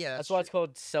guess yeah. That's why it's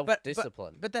called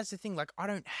self-discipline. But that's the thing. Like, I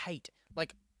don't hate,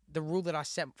 like, the rule that I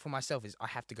set for myself is I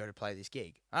have to go to play this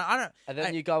gig. I don't. And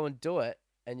then you go and do it,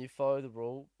 and you follow the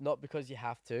rule, not because you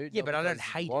have to. Yeah, not but I don't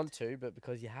because hate you want to, but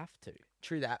because you have to.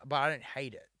 True that, but I don't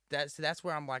hate it. That's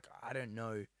where I'm like, I don't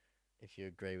know. If you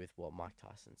agree with what Mike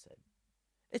Tyson said.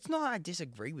 It's not I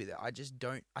disagree with it. I just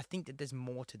don't. I think that there's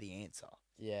more to the answer.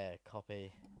 Yeah,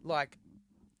 copy. Like,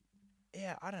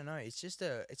 yeah, I don't know. It's just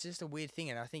a weird thing,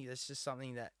 and I think that's just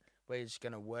something that we're just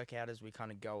gonna work out as we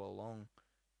kind of go along.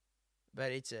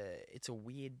 But it's a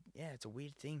weird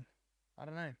thing. I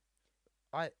don't know.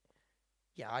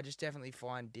 I just definitely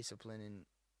find discipline,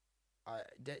 and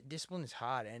discipline is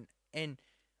hard, and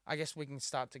I guess we can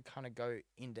start to kind of go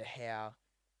into how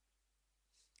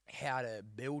to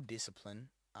build discipline.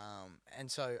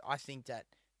 And so I think that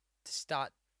to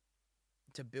start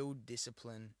to build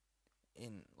discipline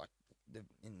in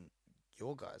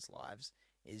your guys' lives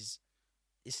is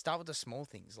start with the small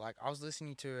things. Like, I was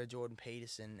listening to a Jordan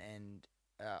Peterson and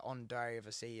on Diary of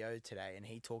a CEO today, and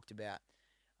he talked about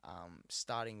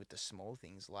starting with the small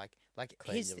things. Like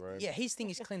Clean his the room. his thing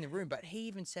is clean the room, but he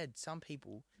even said some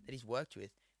people that he's worked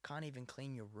with can't even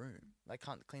clean your room. They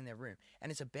can't clean their room,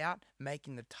 and it's about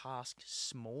making the task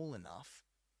small enough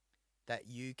that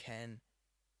you can.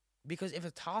 Because if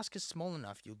a task is small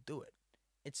enough, you'll do it.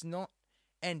 It's not,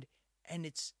 and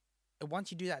it's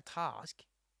once you do that task,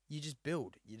 you just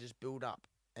build up,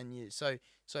 and so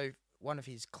one of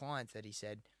his clients that he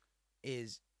said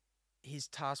is his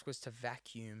task was to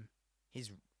vacuum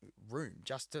his room,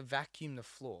 just to vacuum the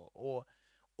floor, or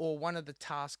one of the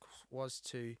tasks was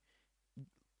to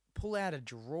pull out a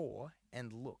drawer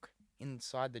and look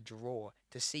inside the drawer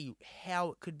to see how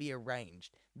it could be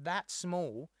arranged. That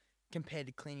small compared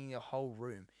to cleaning your whole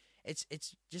room. It's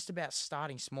just about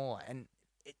starting smaller, and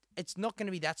it's not going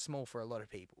to be that small for a lot of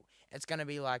people. It's going to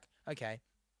be like, okay,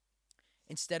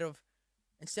 instead of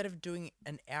doing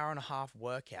an hour and a half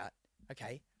workout,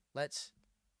 okay, let's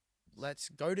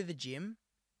go to the gym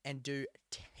and do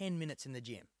 10 minutes in the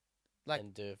gym. Like,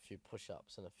 and do a few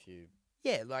push-ups and a few.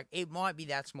 Yeah, like, it might be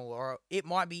that small, or it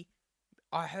might be.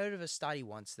 I heard of a study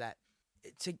once that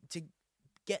to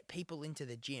get people into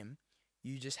the gym,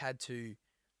 you just had to.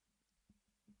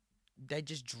 They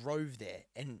just drove there,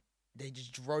 and they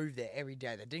just drove there every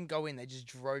day. They didn't go in. They just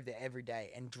drove there every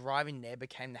day, and driving there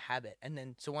became the habit. And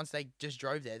then so once they just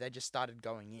drove there, they just started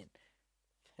going in.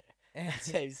 It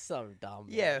seems so dumb.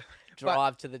 Yeah, Man.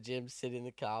 Drive to the gym, sit in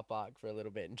the car park for a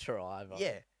little bit, and drive.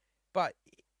 yeah, but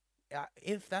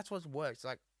if that's what works,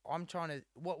 like I'm trying to.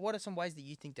 What are some ways that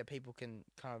you think that people can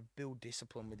kind of build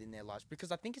discipline within their lives?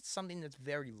 Because I think it's something that's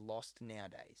very lost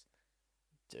nowadays.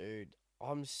 Dude,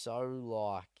 I'm so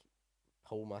like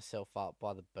pull myself up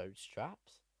by the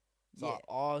bootstraps. It's Yeah, like,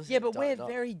 oh, yeah, but we're not,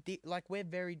 very we're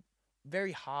very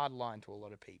very hard line to a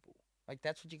lot of people. Like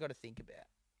that's what you got to think about.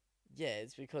 yeah,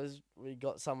 it's because we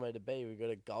got somewhere to be. We got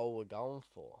a goal we're going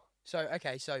for. So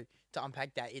okay, so to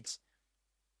unpack that, it's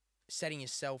setting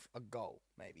yourself a goal,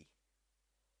 maybe.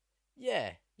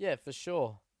 Yeah, yeah, for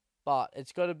sure. But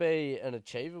it's got to be an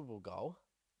achievable goal.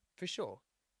 For sure.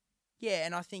 Yeah,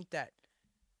 and I think that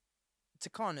to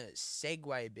kind of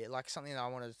segue a bit, like something that I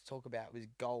wanted to talk about was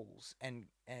goals and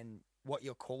what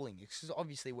your calling is. Because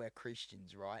obviously we're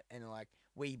Christians, right? And like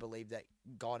we believe that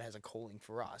God has a calling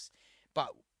for us. But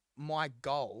my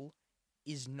goal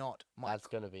is not my. That's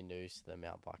going to be news to the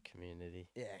mountain bike community.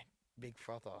 Yeah, big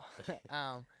frother.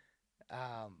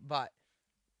 But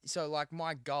so like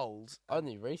my goals.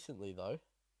 Only recently though.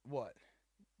 What?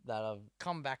 That I've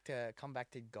come back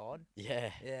to God.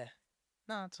 Yeah. Yeah.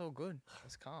 No, it's all good.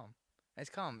 It's calm. It's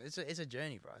calm. It's a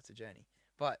journey, bro. It's a journey.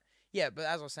 But yeah, but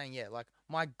as I was saying, yeah, like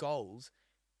my goals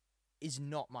is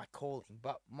not my calling,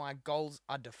 but my goals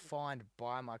are defined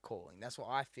by my calling. That's what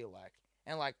I feel like.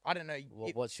 And like I don't know.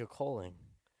 What's your calling?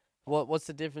 What's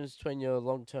the difference between your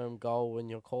long-term goal and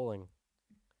your calling?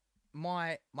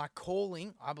 My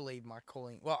calling, I believe my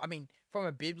calling. Well, I mean, from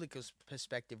a biblical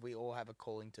perspective, we all have a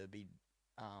calling to be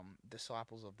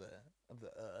disciples of the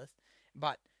earth,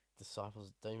 but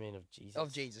disciples. Do you mean of Jesus?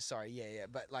 Of Jesus, sorry, yeah,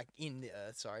 but like in the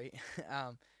earth, sorry,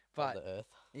 but of the earth,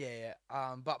 yeah.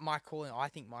 But my calling, I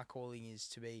think my calling is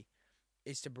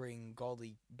to bring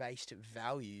godly based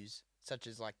values such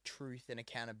as like truth and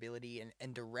accountability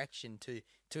and direction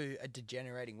to a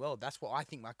degenerating world. That's what I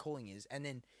think my calling is, and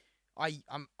then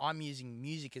I'm using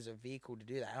music as a vehicle to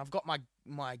do that, and I've got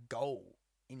my goal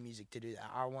in music to do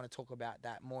that. I want to talk about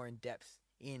that more in depth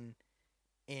in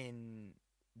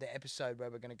the episode where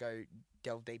we're going to go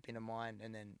delve deep into mine,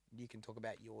 and then you can talk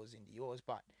about yours into yours.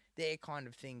 But they're kind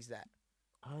of things that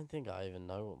I don't think I even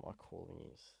know what my calling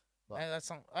is. Like, that's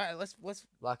not, all right. Let's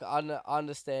like I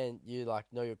understand you like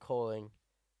know your calling,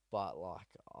 but like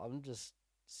I'm just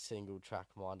single track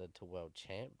minded to world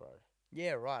champ, bro.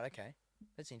 Yeah, right. Okay,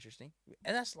 that's interesting,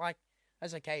 and that's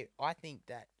okay. I think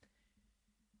that.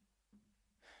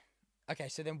 Okay,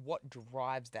 so then what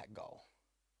drives that goal?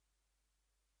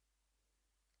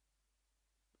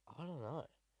 I don't know.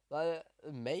 Like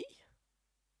me?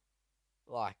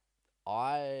 Like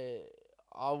I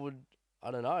would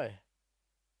I don't know.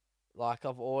 Like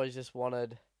I've always just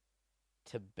wanted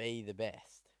to be the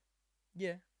best.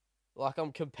 Yeah. Like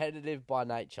I'm competitive by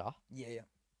nature. Yeah, yeah.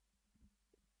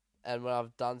 And when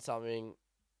I've done something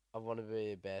I want to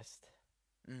be the best.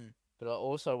 Mm. But I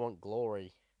also want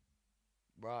glory.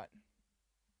 Right.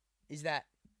 Is that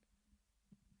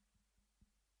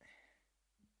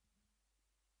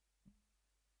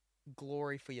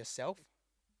glory for yourself?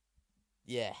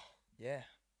 Yeah. Yeah.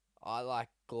 I like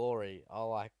glory.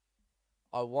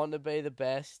 I want to be the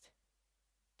best,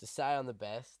 to say I'm the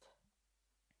best,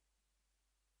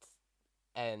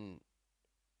 and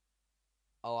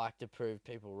I like to prove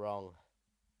people wrong.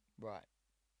 Right.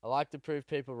 I like to prove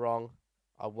people wrong.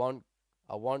 I want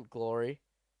glory,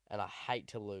 and I hate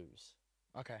to lose.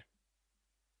 Okay.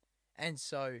 And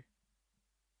so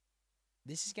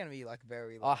this is going to be like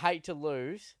very I hate to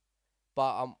lose,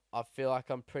 but I feel like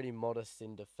I'm pretty modest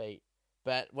in defeat.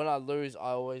 But when I lose,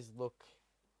 I always look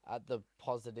at the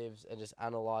positives and just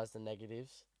analyze the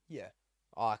negatives. Yeah.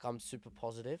 Like I'm super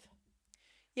positive.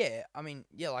 Yeah, I mean,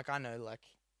 yeah, like I know like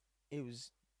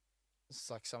it's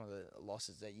like some of the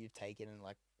losses that you've taken, and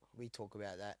like we talk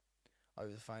about that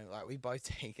over the phone. Like we both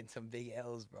taken some big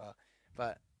L's, bro.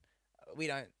 But we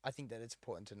don't. I think that it's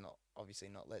important to obviously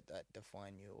not let that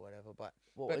define you or whatever. But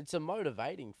It's a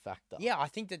motivating factor. Yeah, I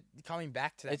think that coming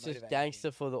back to that, it's just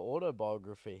gangster for the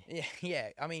autobiography. Yeah, yeah.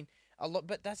 I mean, a lot,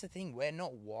 but that's the thing. We're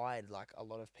not wired like a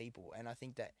lot of people, and I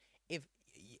think that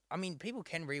people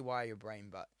can rewire your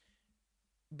brain, but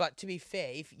to be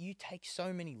fair, if you take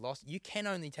so many losses, you can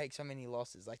only take so many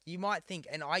losses. Like you might think,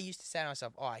 and I used to say to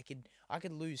myself, "Oh, I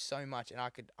could lose so much, and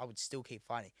I would still keep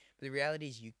fighting." But the reality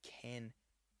is, you can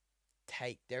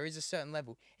take. There is a certain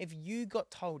level. If you got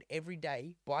told every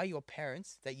day by your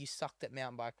parents that you sucked at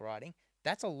mountain bike riding,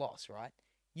 that's a loss, right?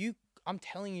 I'm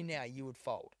telling you now, you would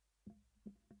fold.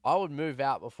 I would move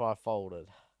out before I folded.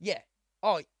 Yeah.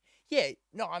 Oh, yeah.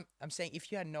 No, I'm saying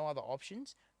if you had no other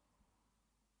options,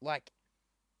 like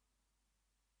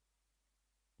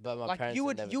But my like parents you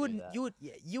would would never you do would that. you would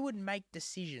yeah, you would make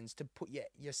decisions to put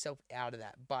yourself out of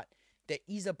that, but there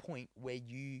is a point where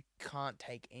you can't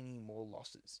take any more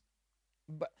losses.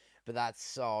 But But that's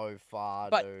so far,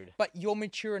 but dude. but you're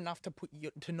mature enough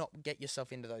to not get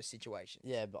yourself into those situations.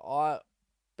 Yeah, but I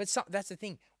But that's the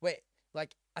thing where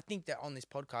like I think that on this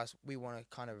podcast we want to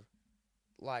kind of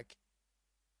like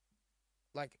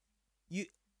like you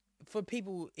for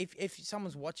people if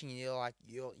someone's watching and you're like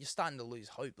you're starting to lose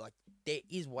hope, like there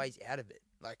is ways out of it.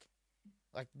 Like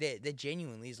there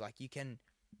genuinely is, like you can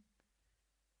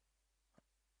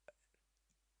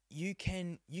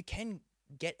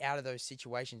get out of those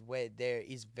situations where there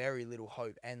is very little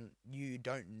hope and you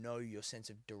don't know your sense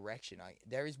of direction.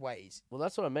 There is ways. well,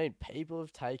 that's what I mean. People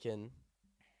have taken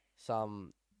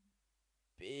some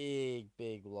big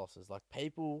losses. Like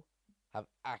people have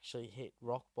actually hit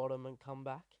rock bottom and come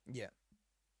back. Yeah.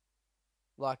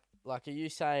 Like are you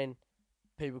saying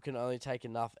people can only take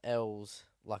enough L's,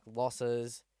 like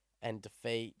losses and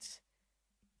defeats,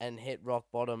 and hit rock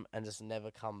bottom and just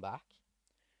never come back?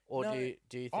 Or No,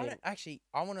 do you I think don't actually.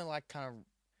 I want to like kind of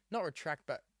not retract,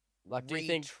 but like do you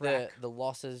think retrack. the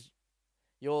losses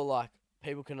you're like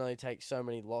people can only take so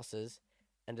many losses,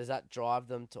 and does that drive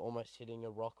them to almost hitting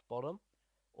a rock bottom?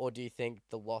 Or do you think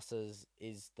the losses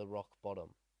is the rock bottom?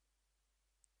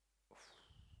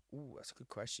 Ooh, that's a good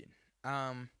question.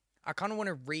 I kind of want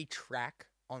to retrack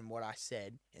on what I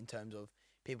said in terms of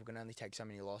people can only take so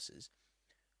many losses.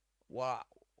 What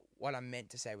what I meant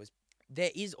to say was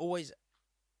there is always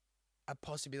a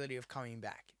possibility of coming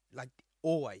back. Like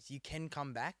always, you can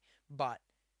come back, but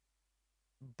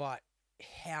but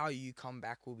how you come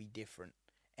back will be different.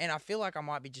 And I feel like I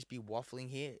might be waffling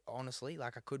here, honestly.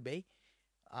 Like I could be.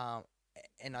 Um,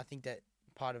 and I think that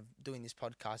part of doing this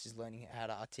podcast is learning how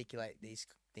to articulate these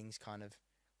things kind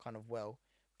of well.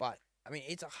 But I mean,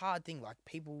 it's a hard thing. Like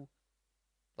people,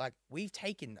 like we've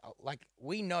taken, like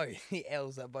we know the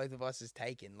L's that both of us has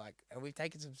taken. Like, and we've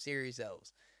taken some serious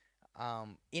L's.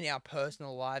 In our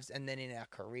personal lives and then in our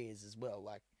careers as well.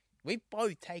 Like we've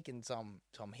both taken some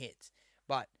hits,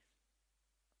 but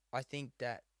I think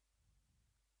that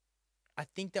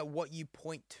what you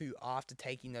point to after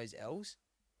taking those L's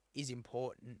is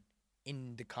important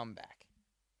in the comeback.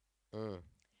 Mm.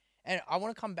 And I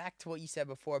want to come back to what you said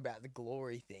before about the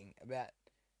glory thing, about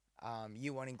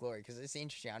you wanting glory, because it's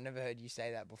interesting. I've never heard you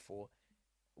say that before.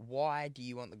 Why do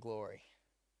you want the glory?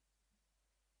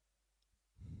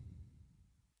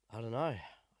 I don't know. I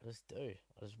just do.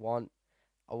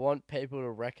 I want people to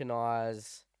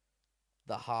recognize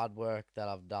the hard work that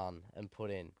I've done and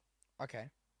put in. Okay.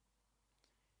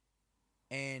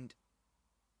 And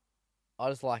I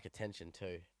just like attention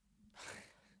too.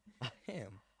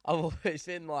 damn. I've always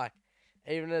been like,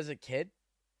 even as a kid,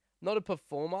 not a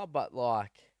performer, but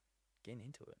like, Getting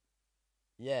into it.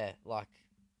 yeah, like,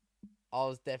 I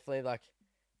was definitely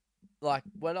like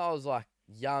when I was like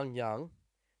young,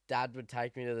 Dad would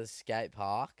take me to the skate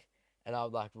park, and I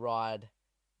would like ride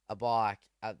a bike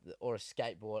or a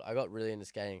skateboard. I got really into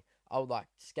skating. I would like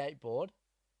skateboard,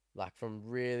 like from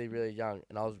really young,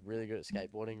 and I was really good at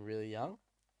skateboarding really young.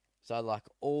 So like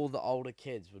all the older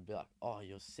kids would be like, "Oh,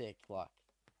 you're sick!" Like,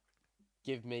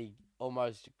 give me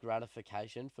almost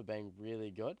gratification for being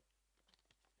really good.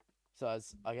 So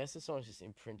I guess it's almost just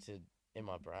imprinted in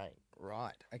my brain.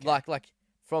 Right. Okay. Like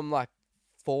from like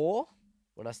 4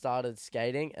 when I started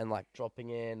skating and like dropping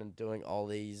in and doing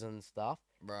ollies and stuff.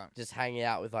 Right. Just hanging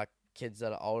out with like kids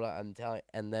that are older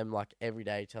and them like every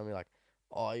day telling me like,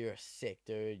 "Oh, you're a sick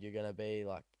dude. You're gonna be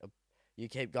like you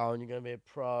keep going. You're gonna be a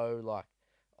pro." Like,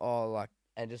 oh, like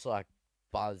and just like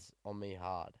buzz on me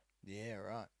hard. Yeah.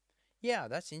 Right. Yeah,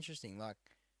 that's interesting. Like,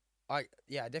 I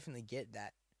definitely get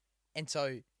that. And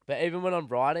so But even when I'm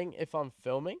writing, if I'm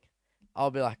filming, I'll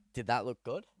be like, "Did that look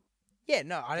good? yeah,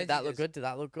 no, I don't Did that think look there's good? Did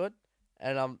that look good?"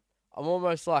 And I'm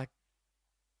almost like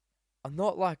I'm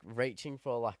not like reaching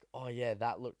for like, "Oh yeah,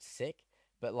 that looked sick."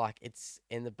 But like it's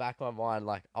in the back of my mind,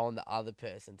 like I want the other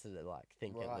person to like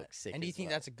think it right. looks sick. And do you as think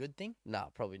well. that's a good thing? Nah,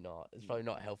 probably not. It's probably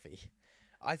not healthy.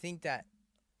 I think that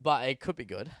But it could be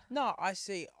good. no, I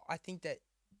think that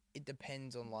it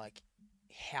depends on like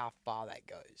how far that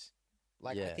goes.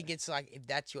 Like I Yeah. think it's like if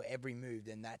that's your every move,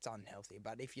 then that's unhealthy.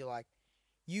 But if you're like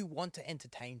you want to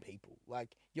entertain people,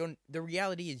 like the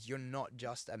reality is you're not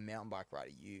just a mountain bike rider.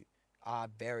 You are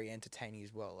very entertaining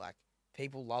as well. Like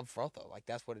people love Frotha. Like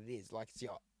that's what it is. Like it's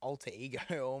your alter ego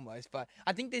almost. But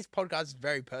I think this podcast is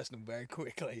very personal, very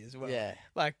quickly as well. Yeah.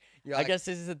 Like you're I like, guess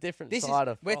this is a different this is side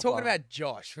of we're talking Frotha. about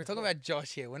Josh. We're talking about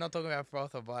Josh here. We're not talking about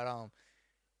Frotha. But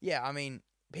yeah. I mean,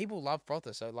 people love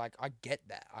Frotha, so like I get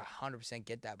that. I 100%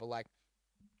 get that. But like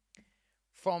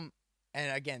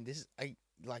and again, this is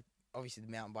like obviously the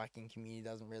mountain biking community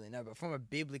doesn't really know, but from a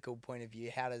biblical point of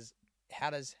view, how does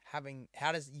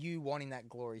you wanting that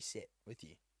glory sit with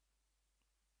you?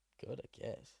 Good, I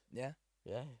guess. Yeah.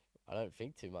 Yeah. I don't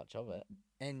think too much of it.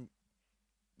 And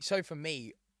so for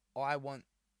me, I want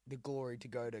the glory to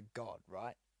go to God,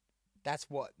 right? That's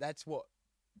what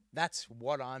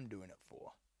I'm doing it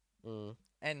for. Mm.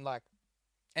 And like,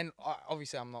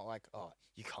 obviously I'm not like, oh,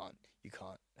 you can't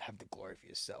have the glory for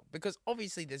yourself, because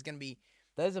obviously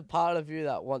There's a part of you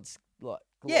that wants like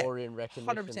glory and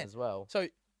recognition 100%. as well. So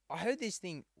I heard this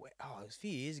thing. It was a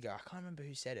few years ago. I can't remember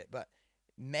who said it, but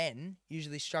men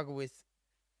usually struggle with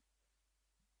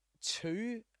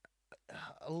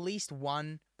at least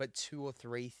one, but 2 or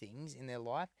 3 things in their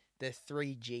life. They're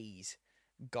 3 G's: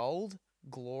 gold,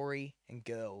 glory, and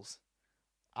girls.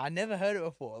 I never heard it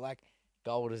before. Like,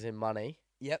 Gold is in money.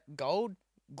 yep, gold,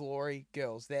 glory,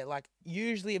 girls. They're like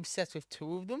usually obsessed with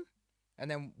 2 of them,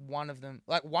 and then one of them's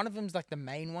like the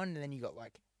main one, and then you got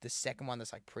like the second one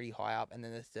that's like pretty high up, and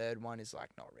then the third one is like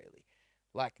not really.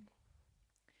 Like,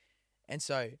 and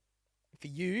so for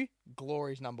you,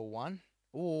 glory is number 1.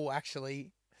 Oh,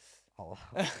 actually, Oh,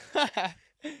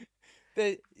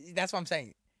 that's what I'm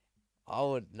saying. I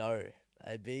would know.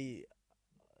 It'd be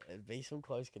some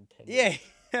close contenders.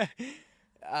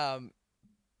 Yeah.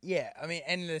 Yeah, I mean,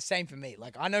 and the same for me.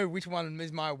 Like, I know which one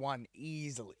is my one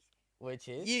easily. Which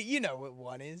is? You know what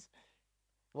one is.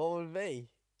 What would it be?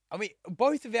 I mean,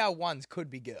 both of our ones could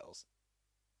be girls.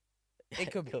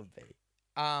 It could be. Could be.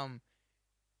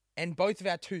 And both of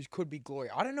our 2s could be glory.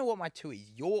 I don't know what my 2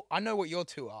 is. I know what your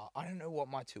 2 are. I don't know what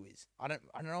my 2 is. I don't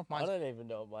know if mine's... I don't even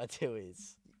know what my 2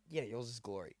 is. Yeah, yours is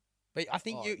glory. But I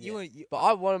think you But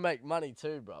I want to make money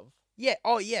too, bruv. Yeah,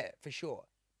 oh yeah, for sure.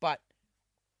 But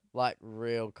like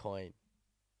real coin.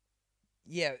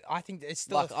 Yeah, I think it's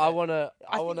still like I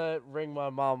wanna ring my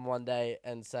mum one day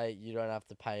and say you don't have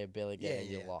to pay a bill again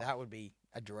in your life. That would be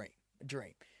a dream.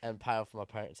 And pay off my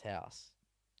parents' house.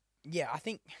 Yeah, I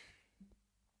think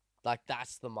like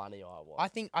that's the money I want.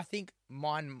 I think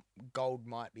mine gold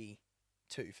might be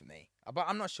 2 for me, but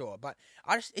I'm not sure. But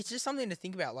it's just something to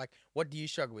think about. Like, what do you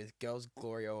struggle with, girls,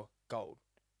 glory, or gold?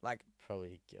 Like,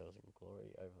 probably girls and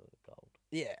glory over the gold.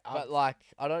 Yeah, but like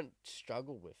I don't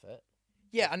struggle with it.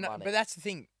 Yeah, I know, but that's the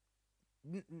thing.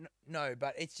 No,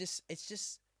 but it's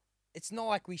not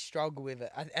like we struggle with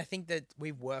it. I think that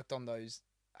we've worked on those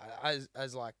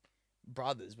as like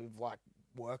brothers. We've like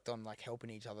worked on like helping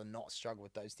each other not struggle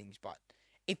with those things. But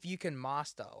if you can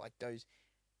master like those,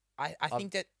 I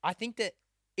think that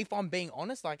if I'm being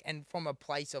honest, like, and from a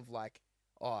place of like,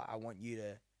 oh, I want you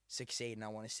to succeed and I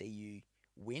want to see you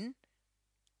win,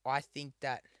 I think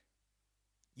that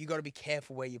you got to be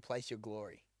careful where you place your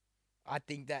glory. I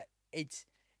think that it's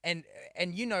and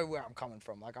you know where I'm coming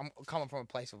from. Like, I'm coming from a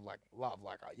place of like love.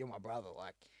 Like, you're my brother.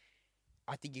 Like,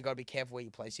 I think you got to be careful where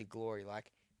you place your glory.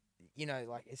 Like, you know,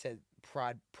 like it said,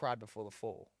 pride before the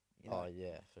fall. You know? Oh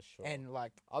yeah, for sure. And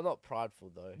like, I'm not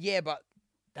prideful though. Yeah, but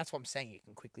that's what I'm saying. It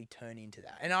can quickly turn into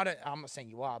that. And I'm not saying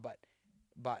you are, but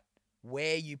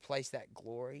where you place that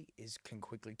glory can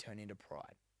quickly turn into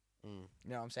pride. Mm. You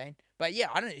know what I'm saying? But yeah,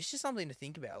 I don't know. It's just something to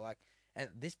think about. Like, and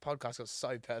this podcast got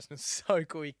so personal so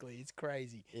quickly. It's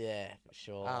crazy. Yeah, for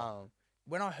sure.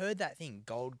 When I heard that thing,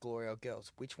 gold, glory, or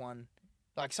girls, which one?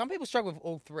 Like, some people struggle with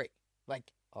all 3.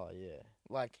 Like, oh yeah.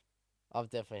 Like, I've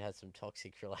definitely had some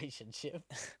toxic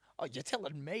relationships. Oh, you're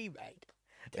telling me, mate.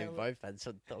 We both had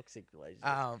some toxic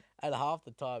relationships. And half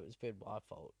the time it's been my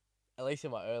fault. At least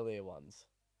in my earlier ones.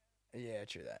 Yeah,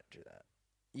 true that.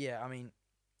 Yeah, I mean,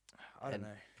 I don't know.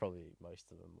 Probably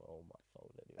most of them are all my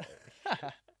fault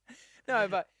anyway. No,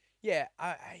 but yeah,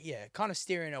 kind of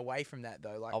steering away from that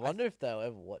though. Like, I wonder if they'll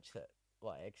ever watch that,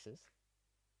 like exes.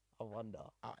 I wonder.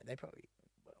 They probably,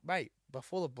 mate.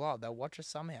 Before the blood, they'll watch us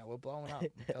somehow. We're blowing up.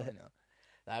 I'm telling you.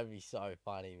 That'd be so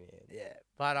funny, man. Yeah,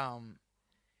 but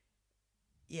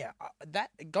yeah, that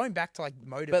going back to like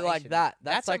motivation. But like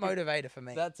that's like a motivator for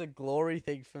me. That's a glory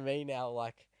thing for me now.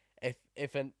 Like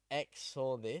if an ex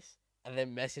saw this and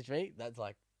then messaged me, that's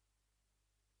like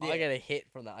I get a hit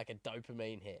from that, like a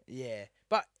dopamine hit. Yeah,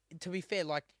 but to be fair,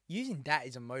 like using that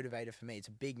is a motivator for me. It's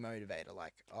a big motivator.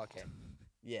 Like, okay.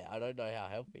 Yeah, I don't know how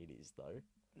healthy it is though.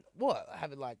 What?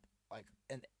 Have it like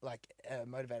a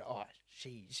motivator. Oh,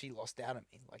 she lost out on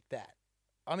me like that.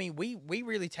 I mean, we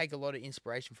really take a lot of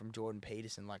inspiration from Jordan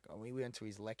Peterson. Like, we went to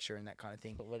his lecture and that kind of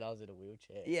thing. When I was in a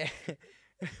wheelchair. Yeah.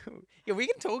 Yeah, we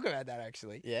can talk about that,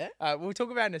 actually. Yeah? We'll talk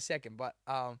about it in a second, but,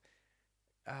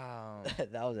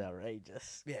 That was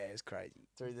outrageous. yeah, it was crazy.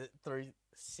 Through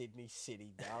Sydney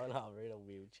City, Darwin Harbour in a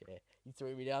wheelchair. You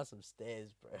threw me down some stairs,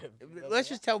 bro. Let's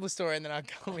just tell the story and then I'll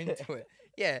go into it.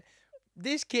 Yeah.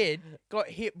 This kid got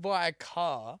hit by a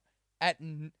car at,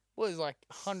 what was it, like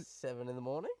 7 in the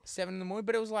morning? 7 in the morning,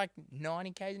 but it was like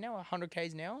 90 k's an hour, 100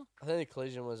 k's an hour. I think the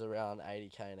collision was around 80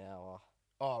 k an hour.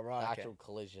 Oh, right. The Okay. actual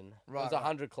collision. Right, It was a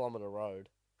right. 100-kilometre road.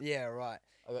 Yeah, right.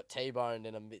 I got T-boned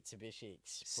in a Mitsubishi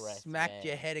Express. Smacked van.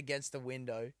 your head against the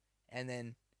window and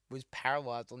then was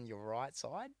paralyzed on your right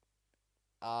side.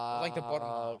 Like the bottom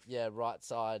half. Yeah, right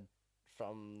side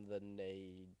from the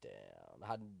knee down. I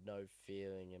had no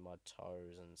feeling in my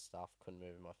toes and stuff. Couldn't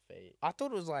move my feet. I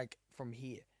thought it was like from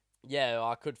here. Yeah,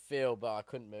 I could feel, but I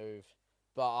couldn't move.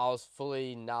 But I was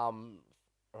fully numb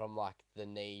from like the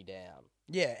knee down.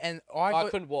 Yeah, and I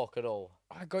couldn't walk at all.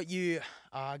 I got you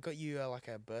like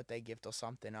a birthday gift or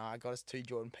something. I got us 2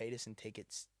 Jordan Peterson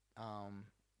tickets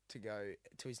to go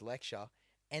to his lecture.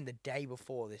 And the day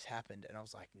before this happened, and I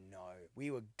was like, no,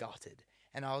 we were gutted.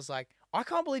 And I was like, I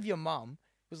can't believe your mum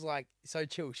was like so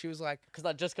chill. She was like, Because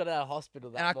I just got out of hospital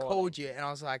that and I morning. called you, and I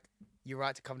was like, you're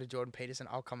right to come to Jordan Peterson.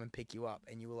 I'll come and pick you up.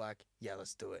 And you were like, yeah,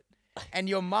 let's do it. And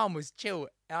your mum was chill.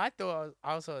 And I thought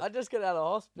I was also I just got out of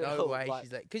hospital. no way.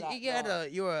 She's like, because that you had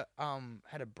night.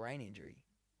 had a brain injury.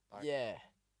 Like, Yeah.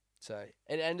 So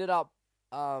It ended up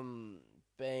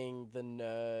being the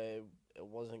nerve. It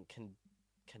wasn't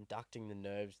conducting the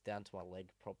nerves down to my leg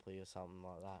properly or something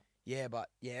like that. yeah, but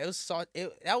yeah, it was so.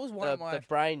 That was one of my. The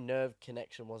brain nerve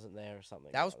connection wasn't there or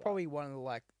something. That was like probably one of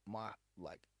the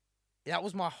that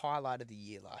was my highlight of the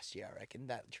year last year. I reckon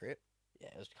that trip. Yeah,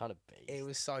 it was kind of beast. It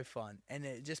was so fun, and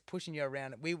it just pushing you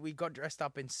around. We got dressed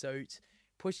up in suits,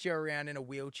 pushed you around in a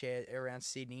wheelchair around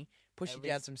Sydney, pushed you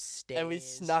down some stairs, and we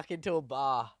snuck into a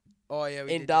bar. Oh yeah,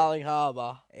 we in did Darling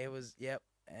Harbour. It was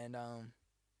and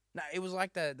no, it was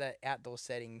like the outdoor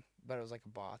setting, but it was like a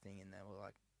bar thing in there. We're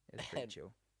like, it was pretty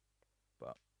chill.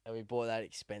 And we bought that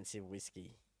expensive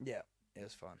whiskey. Yeah, it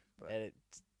was fun. But And it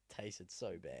tasted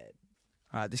so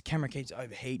bad. this camera keeps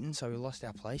overheating, so we lost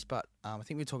our place. But I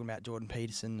think we were talking about Jordan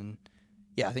Peterson, and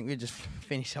yeah, I think we just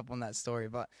finish up on that story.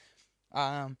 But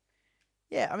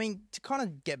yeah, I mean, to kind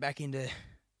of get back into,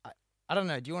 I don't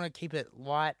know. Do you want to keep it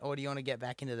light, or do you want to get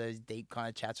back into those deep kind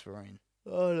of chats we're in? I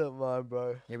don't mind,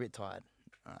 bro. You're a bit tired.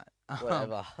 All right.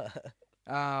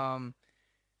 Whatever.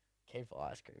 Keep for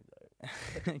ice cream,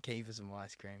 though. Keep for some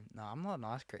ice cream. No, I'm not an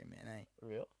ice cream man, eh?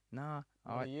 Real? Nah.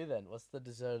 What are you then? What's the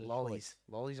dessert of Lollies. choice?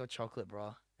 Lollies or chocolate,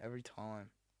 bro. Every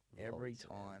time. Every Lollies,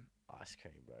 man. time. Ice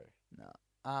cream,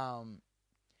 bro.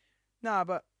 Nah,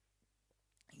 but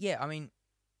yeah, I mean,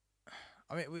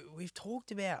 we've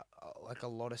talked about like a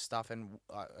lot of stuff, and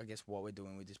I guess what we're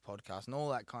doing with this podcast and all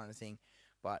that kind of thing.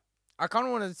 But I kind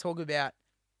of wanted to talk about,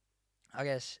 I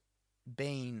guess,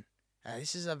 being.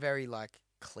 This is a very like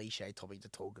cliche topic to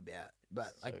talk about,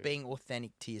 but like So- being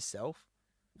authentic to yourself,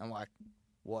 and like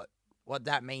what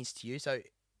that means to you. So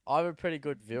I have a pretty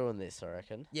good view on this, I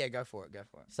reckon. yeah, go for it.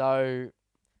 So,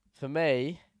 for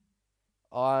me,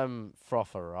 I'm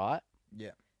Frotha, right?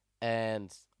 Yeah.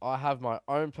 And I have my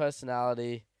own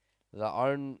personality, my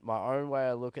own way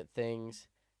I look at things,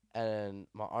 and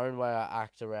my own way I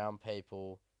act around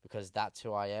people because that's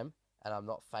who I am, and I'm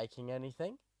not faking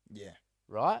anything, Yeah.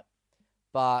 right?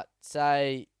 But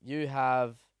say you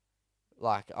have,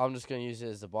 like, I'm just going to use it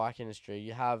as the bike industry.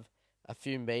 You have a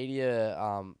few media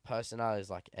personalities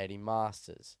like Eddie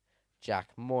Masters, Jack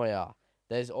Moyer.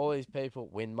 There's all these people,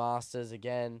 Win Masters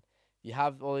again. You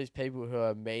have all these people who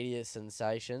are media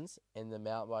sensations in the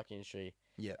mountain bike industry.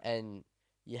 Yeah. And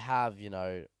you have,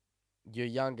 your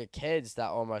younger kids that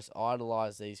almost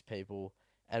idolize these people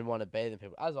and want to be them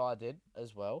people, as I did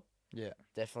as well. Yeah.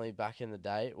 Definitely back in the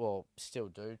day. Well, still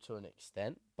do to an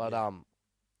extent. But Yeah.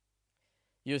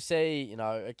 you'll see,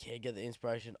 a kid get the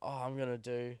inspiration, I'm going to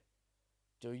do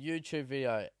a YouTube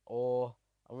video, or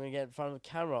I'm going to get in front of a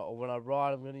camera, or when I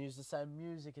ride, I'm going to use the same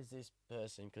music as this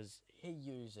person because he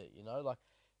used it,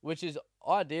 which is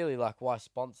ideally like why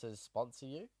sponsors sponsor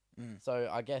you. Mm. So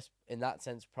I guess in that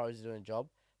sense, pros are doing a job,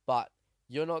 but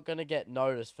you're not going to get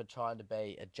noticed for trying to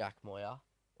be a Jack Moyer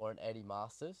or an Eddie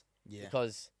Masters Yeah.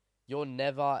 because you're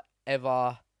never,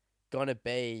 ever going to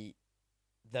be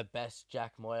the best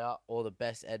Jack Moyer or the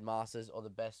best Ed Masters or the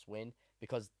best Win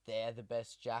because they're the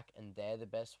best Jack and they're the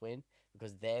best Win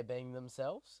because they're being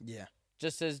themselves. Yeah.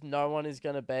 Just as no one is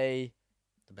going to be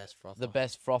The best Frotha. the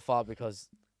best Frotha because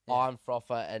Yeah. I'm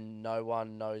Frotha and no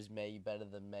one knows me better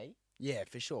than me. Yeah,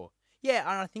 for sure. Yeah,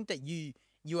 and I think that you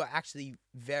are actually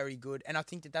very good, and I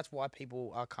think that that's why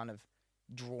people are kind of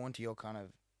drawn to your kind of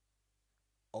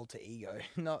alter ego.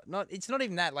 Not. It's not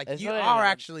even that. Like It's you not are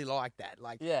even. actually like that.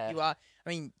 Like Yeah. you are. I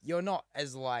mean, you're not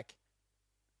as like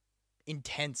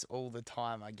intense all the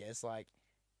time, I guess. Like,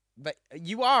 but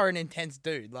you are an intense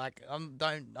dude. Like I'm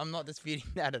not disputing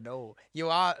that at all. You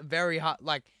are very hard.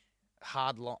 Like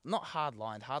not hard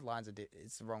lined. Hard lines are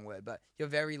it's the wrong word, but you're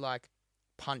very like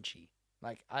punchy.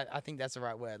 Like I think that's the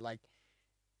right word. Like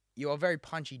you're a very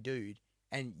punchy dude,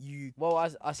 and you Well, I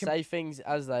can, say things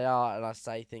as they are, and I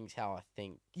say things how I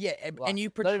think. yeah, Like and you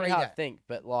not even portray how I that. think,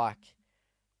 but like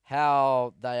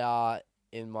how they are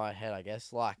in my head. I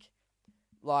guess like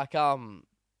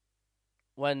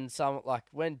when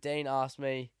Dean asked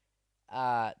me,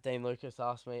 Dean Lucas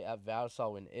asked me at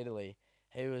Valsol in Italy,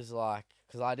 he was like,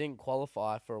 because I didn't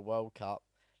qualify for a World Cup.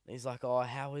 And he's like, oh,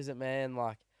 how is it, man?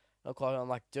 Like, not qualifying. I'm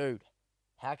like, dude,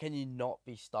 how can you not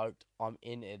be stoked? I'm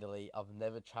in Italy. I've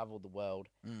never traveled the world,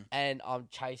 Mm, and I'm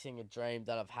chasing a dream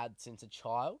that I've had since a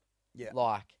child. yeah,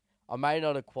 Like, I may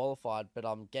not have qualified, but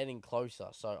I'm getting closer,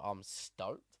 so I'm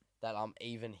stoked that I'm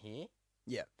even here.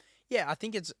 yeah, yeah. I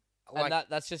think it's And like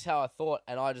that's just how I thought,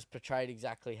 and I just portrayed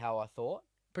exactly how I thought.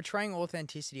 portraying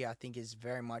authenticity. I think is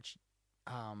very much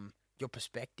your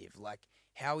perspective. Like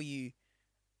how you.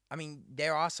 I mean,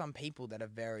 there are some people that are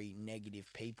very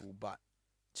negative people, but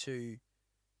to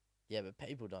Yeah, but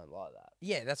people don't like that.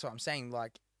 yeah, that's what I'm saying.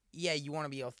 Like, yeah, you want to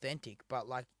be authentic, but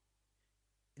like,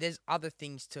 there's other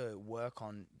things to work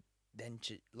on than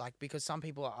to like because some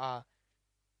people are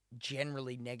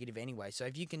generally negative anyway. So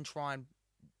if you can try and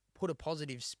put a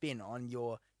positive spin on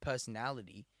your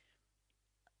personality,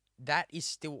 that is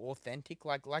still authentic.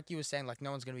 Like you were saying, like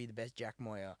no one's gonna be the best Jack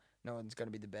Moyer, no one's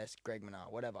gonna be the best Greg Menard,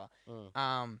 whatever. Mm.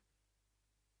 Um,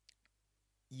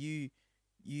 you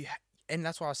you and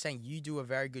that's why I was saying you do a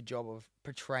very good job of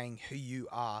portraying who you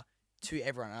are to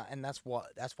everyone, and that's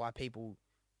why people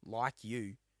like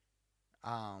you.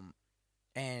 Um,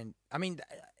 and I mean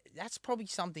that's probably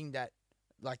something that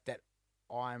that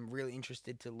I'm really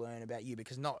interested to learn about you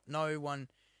because not no one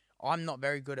I'm not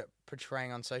very good at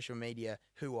portraying on social media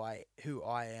who I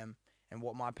am and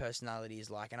what my personality is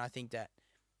like, and I think that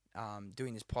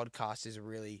doing this podcast is a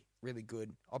really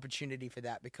good opportunity for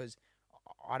that because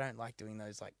I don't like doing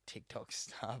those like TikTok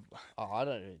stuff. Oh, I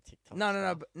don't do TikTok No,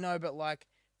 stuff. but like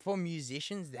for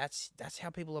musicians, that's how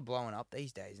people are blowing up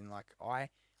these days, and like I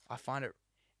find it,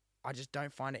 I just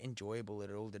don't find it enjoyable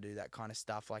at all to do that kind of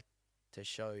stuff, like to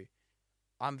show.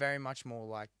 I'm very much more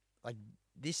like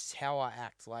this is how I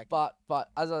act, like But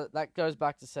that goes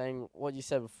back to saying what you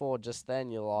said before. Just then,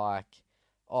 you're like,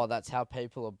 oh, that's how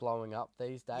people are blowing up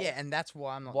these days. yeah, and that's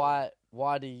why I'm not.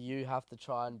 Why do you have to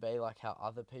try and be like how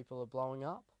other people are blowing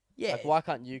up? Yeah, Like, why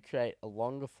can't you create a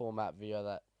longer format video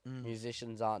that mm,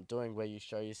 musicians aren't doing, where you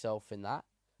show yourself in that?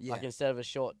 yeah, Like instead of a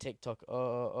short TikTok,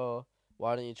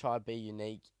 why don't you try to be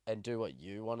unique and do what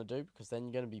you want to do? Because then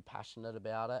you're going to be passionate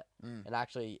about it mm, and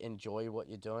actually enjoy what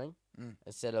you're doing mm.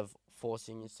 instead of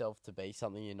forcing yourself to be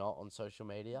something you're not on social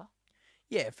media.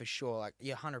 Yeah, for sure. Like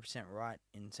you're 100% right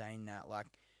in saying that. Like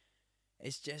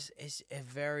it's a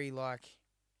very like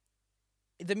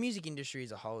the music industry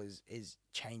as a whole is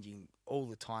changing all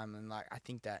the time, and like I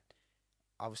think that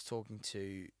I was talking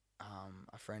to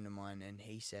a friend of mine, and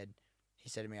he said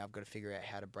to me, I've got to figure out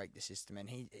how to break the system, and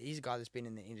he's a guy that's been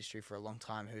in the industry for a long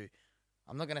time. Who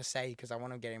I'm not gonna say because I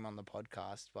want to get him on the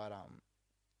podcast, but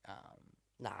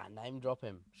Nah, name drop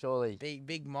him, surely.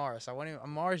 Big Morris, I want him,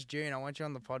 Morris June, I want you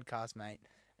on the podcast, mate.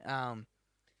 Um,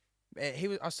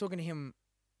 I was talking to him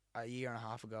a year and a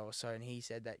half ago or so, and he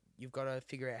said that you've got to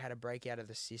figure out how to break out of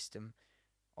the system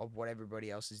of what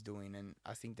everybody else is doing, and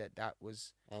I think that that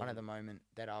was kind of the moment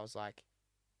that I was like,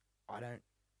 I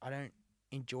don't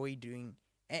enjoy doing,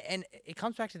 and it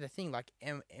comes back to the thing like,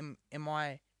 am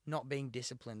I not being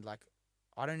disciplined? Like,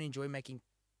 I don't enjoy making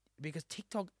because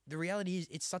TikTok. The reality is,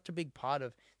 it's such a big part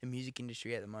of the music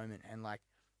industry at the moment, and like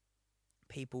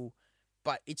people.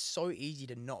 But it's so easy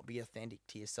to not be authentic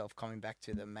to yourself. Coming back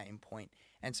to the main point,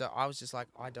 and so I was just like,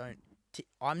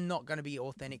 I'm not going to be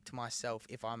authentic to myself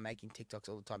if I'm making TikToks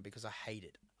all the time because I hate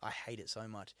it. I hate it so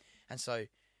much. And so,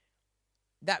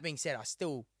 that being said, I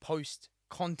still post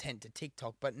content to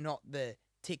TikTok, but not the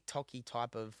TikToky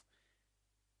type of,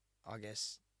 I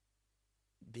guess,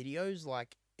 videos.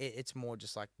 Like, it's more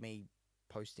just like me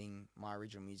posting my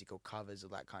original music or covers or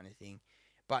that kind of thing.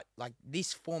 But, like,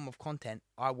 this form of content,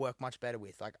 I work much better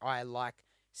with. Like, I like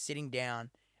sitting down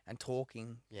and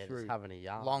talking Yeah, just through having a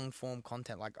yarn. long form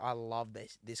content. Like I love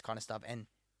this kind of stuff. And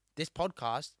this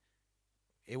podcast,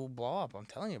 it will blow up. I'm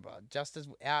telling you, bro. Just as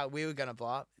we were gonna blow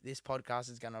up, this podcast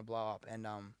is gonna blow up. And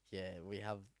Yeah, we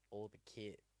have all the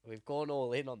kit. We've gone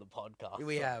all in on the podcast.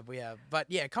 we have. But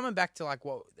yeah, coming back to like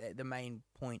what the main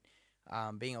point,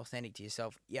 being authentic to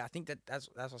yourself. Yeah, I think that's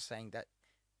what I'm saying, that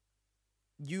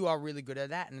you are really good at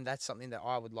that, and that's something that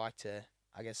I would like to,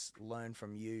 I guess, learn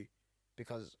from you,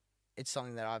 because it's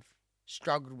something that I've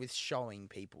struggled with showing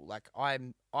people. Like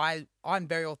I'm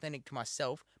very authentic to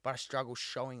myself, but I struggle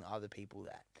showing other people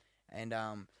that. And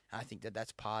I think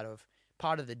that's part of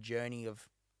the journey of,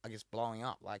 I guess, blowing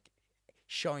up. Like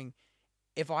showing,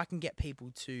 if I can get people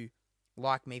to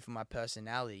like me for my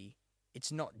personality,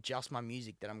 it's not just my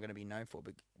music that I'm going to be known for,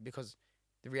 because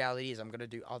the reality is I'm going to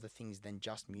do other things than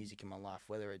just music in my life,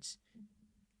 whether it's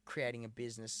creating a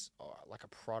business or like a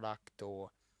product or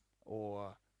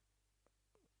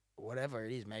whatever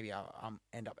it is. Maybe I'll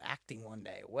end up acting one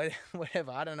day,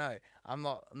 whatever. I don't know. I'm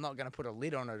not going to put a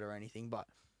lid on it or anything, but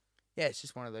yeah, it's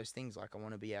just one of those things. Like I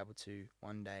want to be able to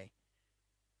one day.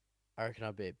 I reckon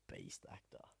I'd be a beast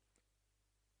actor.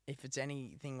 If it's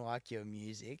anything like your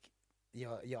music,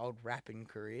 your old rapping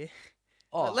career.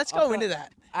 Oh, let's go into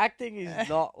that. Acting is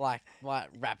not like my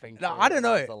rapping. No, I don't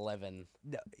know. I was 11.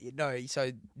 No,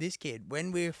 so this kid,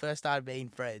 when we first started being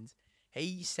friends,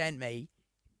 he sent me,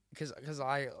 because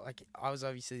I was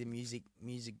obviously the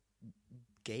music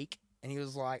geek, and he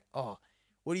was like, "Oh,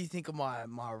 what do you think of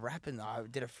my rapping? I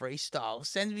did a freestyle."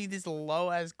 Sends me this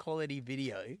low ass quality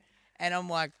video, and I'm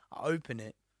like, I open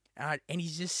it. And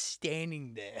he's just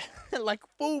standing there, like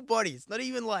full body. It's not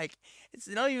even like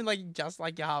just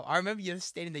like your half. I remember you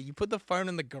standing there. You put the phone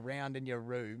on the ground in your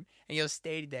room, and you're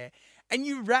standing there, and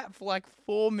you rap for like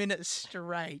 4 minutes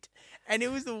straight. And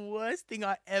it was the worst thing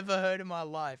I ever heard in my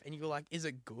life. And you're like, "Is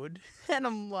it good?" And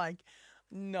I'm like,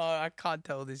 "No, I can't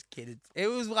tell this kid." It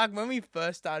was like when we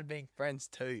first started being friends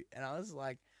too, and I was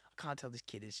like, "I can't tell this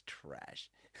kid is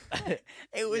trash."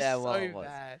 It was it was.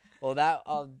 bad. Well,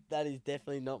 that is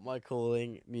definitely not my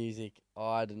calling. Music.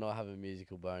 I do not have a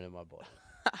musical bone in my body.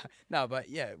 No, but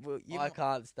yeah, well, I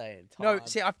can't stay in time. No,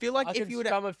 see, I feel like I if can you would,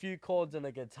 strum a few chords on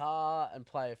a guitar and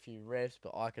play a few riffs,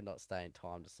 but I cannot stay in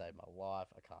time to save my life.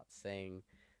 I can't sing.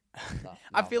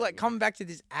 I feel like coming back to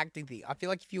this acting thing. I feel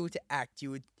like if you were to act,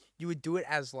 you would do it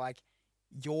as like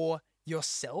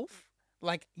yourself.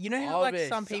 Like, you know how like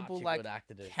some people like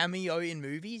cameo in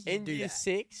movies. In year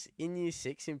 6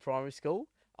 in primary school,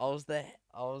 I was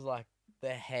like the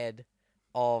head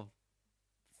of.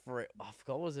 I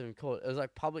forgot what it was even called. It was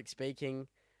like public speaking,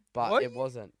 but it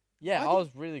wasn't. Yeah, I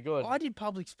was really good. I did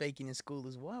public speaking in school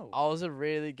as well. I was a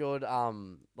really good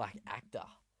like actor.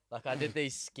 Like I did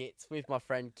these skits with my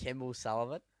friend Kimball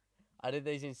Sullivan. I did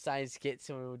these insane skits,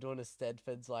 and we were doing a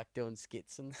Stedfords, like doing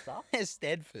skits and stuff.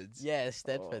 Stedfords? Yeah,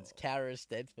 Stedfords. Cara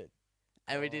Stedford.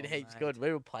 And we did heaps good.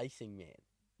 We were placing,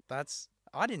 man.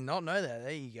 I did not know that.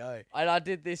 There you go. And I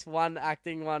did this one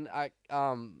acting one, like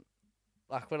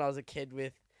when I was a kid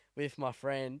with my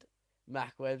friend,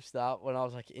 Mac Webster, when I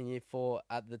was like in year 4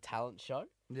 at the talent show.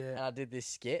 Yeah. And I did this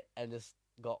skit and just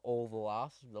got all the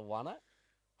laughs, the won it.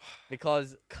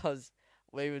 Because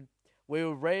we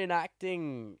were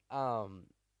reenacting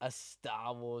a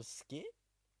Star Wars skit.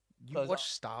 You watched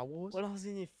Star Wars? When I was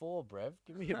in year 4, bruv.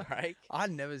 Give me a break.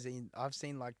 I've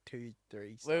seen like 2,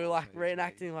 3 Star We were like movies,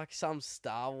 reenacting like some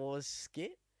Star Wars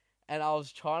skit, and I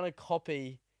was trying to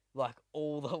copy like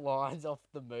all the lines off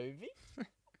the movie.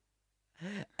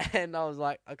 And I was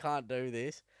like, I can't do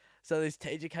this. So this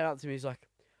teacher came up to me, he's like,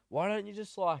 why don't you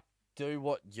just like do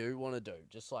what you want to do?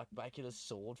 Just like make it a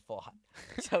sword fight.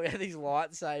 So we had these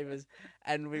lightsabers,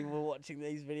 and we were watching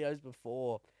these videos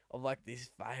before of like this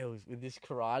fails with this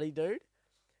karate dude.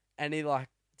 And he like,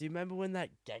 do you remember when that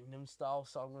Gangnam Style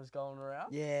song was going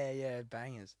around? Yeah,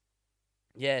 bangers.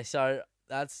 Yeah, so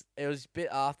it was a bit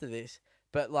after this,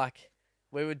 but like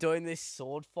we were doing this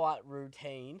sword fight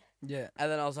routine. Yeah. And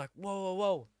then I was like,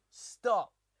 whoa,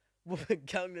 stop.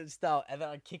 Gangnam Style. And then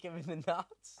I kick him in the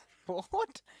nuts.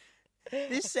 What?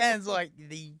 This sounds like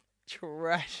the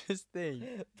trashiest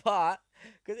thing. But,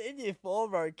 because in year 4,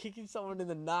 bro, kicking someone in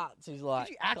the nuts is like...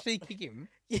 Did you actually kick him?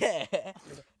 Yeah.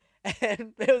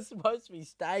 And it was supposed to be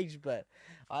staged, but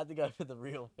I had to go for the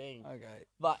real thing. Okay.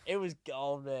 But it was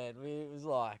gold, man. It was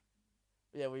like...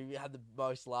 Yeah, we had the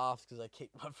most laughs because I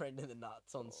kicked my friend in the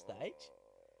nuts on stage.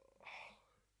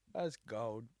 That's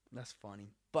gold. That's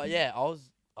funny. But yeah, I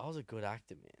was a good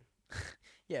actor, man.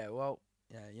 Yeah, well,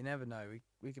 yeah, you never know.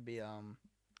 We could be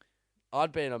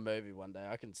I'd be in a movie one day.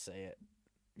 I can see it.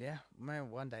 Yeah, man,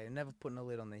 one day. We're never putting a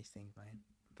lid on these things, man.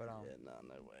 But yeah,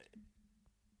 no way.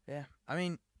 Yeah, I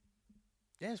mean,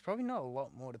 yeah, there's probably not a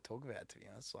lot more to talk about, to be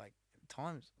honest. Like,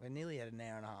 times we're nearly at an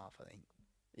hour and a half, I think.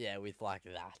 Yeah, with like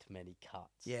that many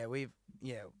cuts. Yeah,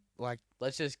 like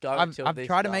Let's just go I've until this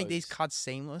tried to make these goes. cuts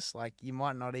seamless. Like you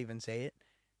might not even see it,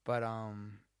 but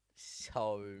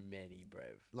So many, bro.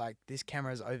 like this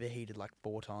camera's overheated like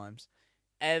 4 times.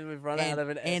 And we've run out of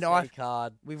an and SD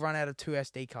card We've run out of 2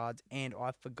 SD cards, and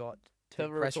I forgot to to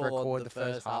press record the the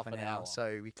first half an hour. hour.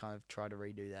 So we kind of tried to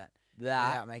redo that That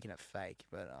without making it fake.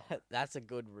 But that's a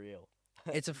good reel.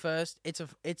 it's a first. It's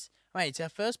our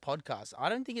first podcast. I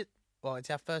don't think it. Well, it's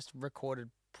our first recorded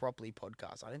properly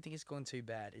podcast. I don't think it's gone too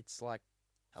bad. It's like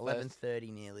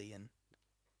 11:30 nearly, and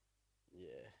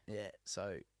Yeah.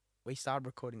 So we started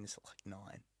recording this at like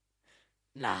 9.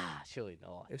 Nah, surely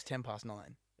not. It was 10 past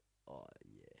 9. Oh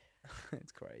yeah.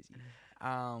 It's crazy.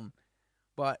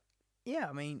 But yeah,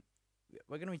 I mean,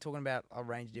 we're gonna be talking about a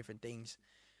range of different things.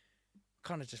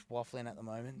 Kind of just waffling at the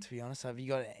moment, to be honest. Have you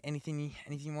got anything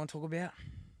you want to talk about?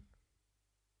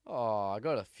 Oh, I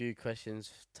got a few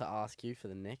questions to ask you for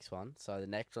the next one. So the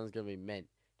next one's gonna be meant.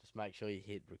 Just make sure you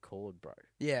hit record, bro.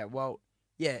 Yeah, well,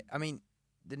 yeah. I mean,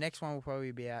 the next one will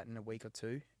probably be out in a week or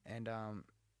two, and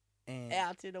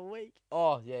Out in a week.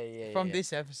 Oh yeah. from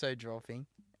this episode dropping,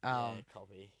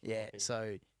 Copy. yeah.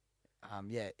 So,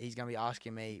 yeah, he's gonna be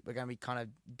asking me. We're gonna be kind of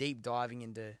deep diving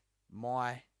into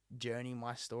my journey,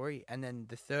 my story, and then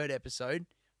the third episode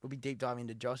we'll be deep diving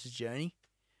into Josh's journey.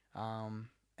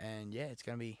 And yeah, it's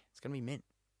gonna be mint.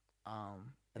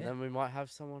 And then we might have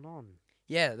someone on.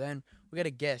 Yeah, then we got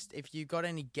a guest. If you got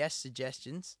any guest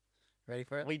suggestions, ready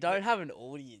for it? We don't have an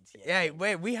audience yet.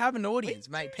 Yeah, we have an audience,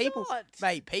 mate. People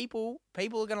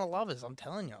are gonna love us. I'm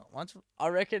telling you. I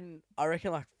reckon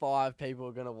like 5 people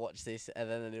are gonna watch this, and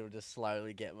then it'll just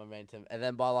slowly get momentum, and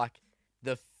then by like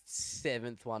the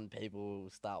 7th one, people will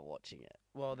start watching it.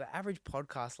 Well, the average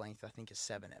podcast length I think is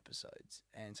 7 episodes,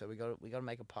 and so we got to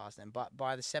make it past them. But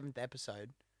by the 7th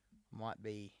episode, might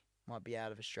be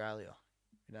out of Australia.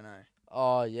 We don't know.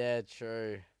 Oh yeah,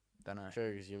 true. Don't know.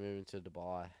 True, because you're moving to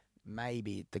Dubai.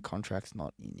 Maybe the contract's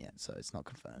not in yet, so it's not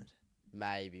confirmed.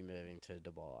 Maybe moving to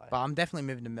Dubai. But I'm definitely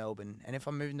moving to Melbourne, and if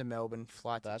I'm moving to Melbourne,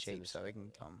 flights are That's in cheap, so we can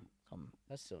Australia. come.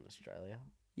 That's still in Australia.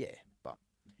 Yeah, but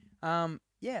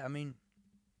yeah, I mean,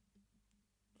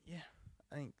 yeah,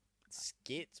 I think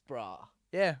Skits, brah.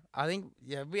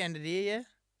 we ended here.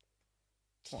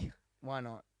 Yeah, why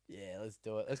not? Yeah, let's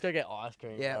do it. Let's go get ice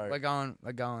cream. Yeah, bro. we're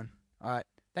going. All right,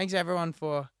 thanks everyone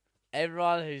for.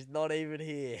 Everyone who's not even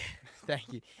here.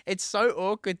 Thank you. It's so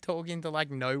awkward talking to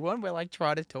like no one. We're like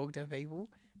trying to talk to people,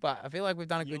 but I feel like we've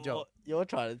done a good job. You're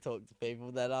trying to talk to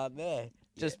people that aren't there.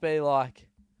 Just be like,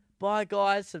 bye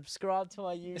guys, subscribe to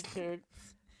my YouTube.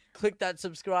 Click that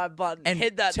subscribe button and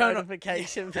hit that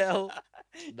notification bell.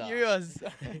 No. Yes.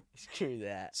 Screw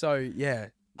that. So yeah,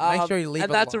 make sure you leave.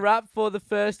 And that's a wrap for the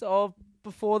first of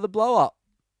Before the Blow Up.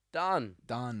 Done.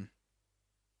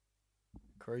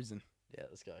 Cruising. Yeah,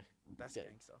 let's go. That's Yeah.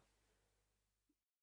 gangster.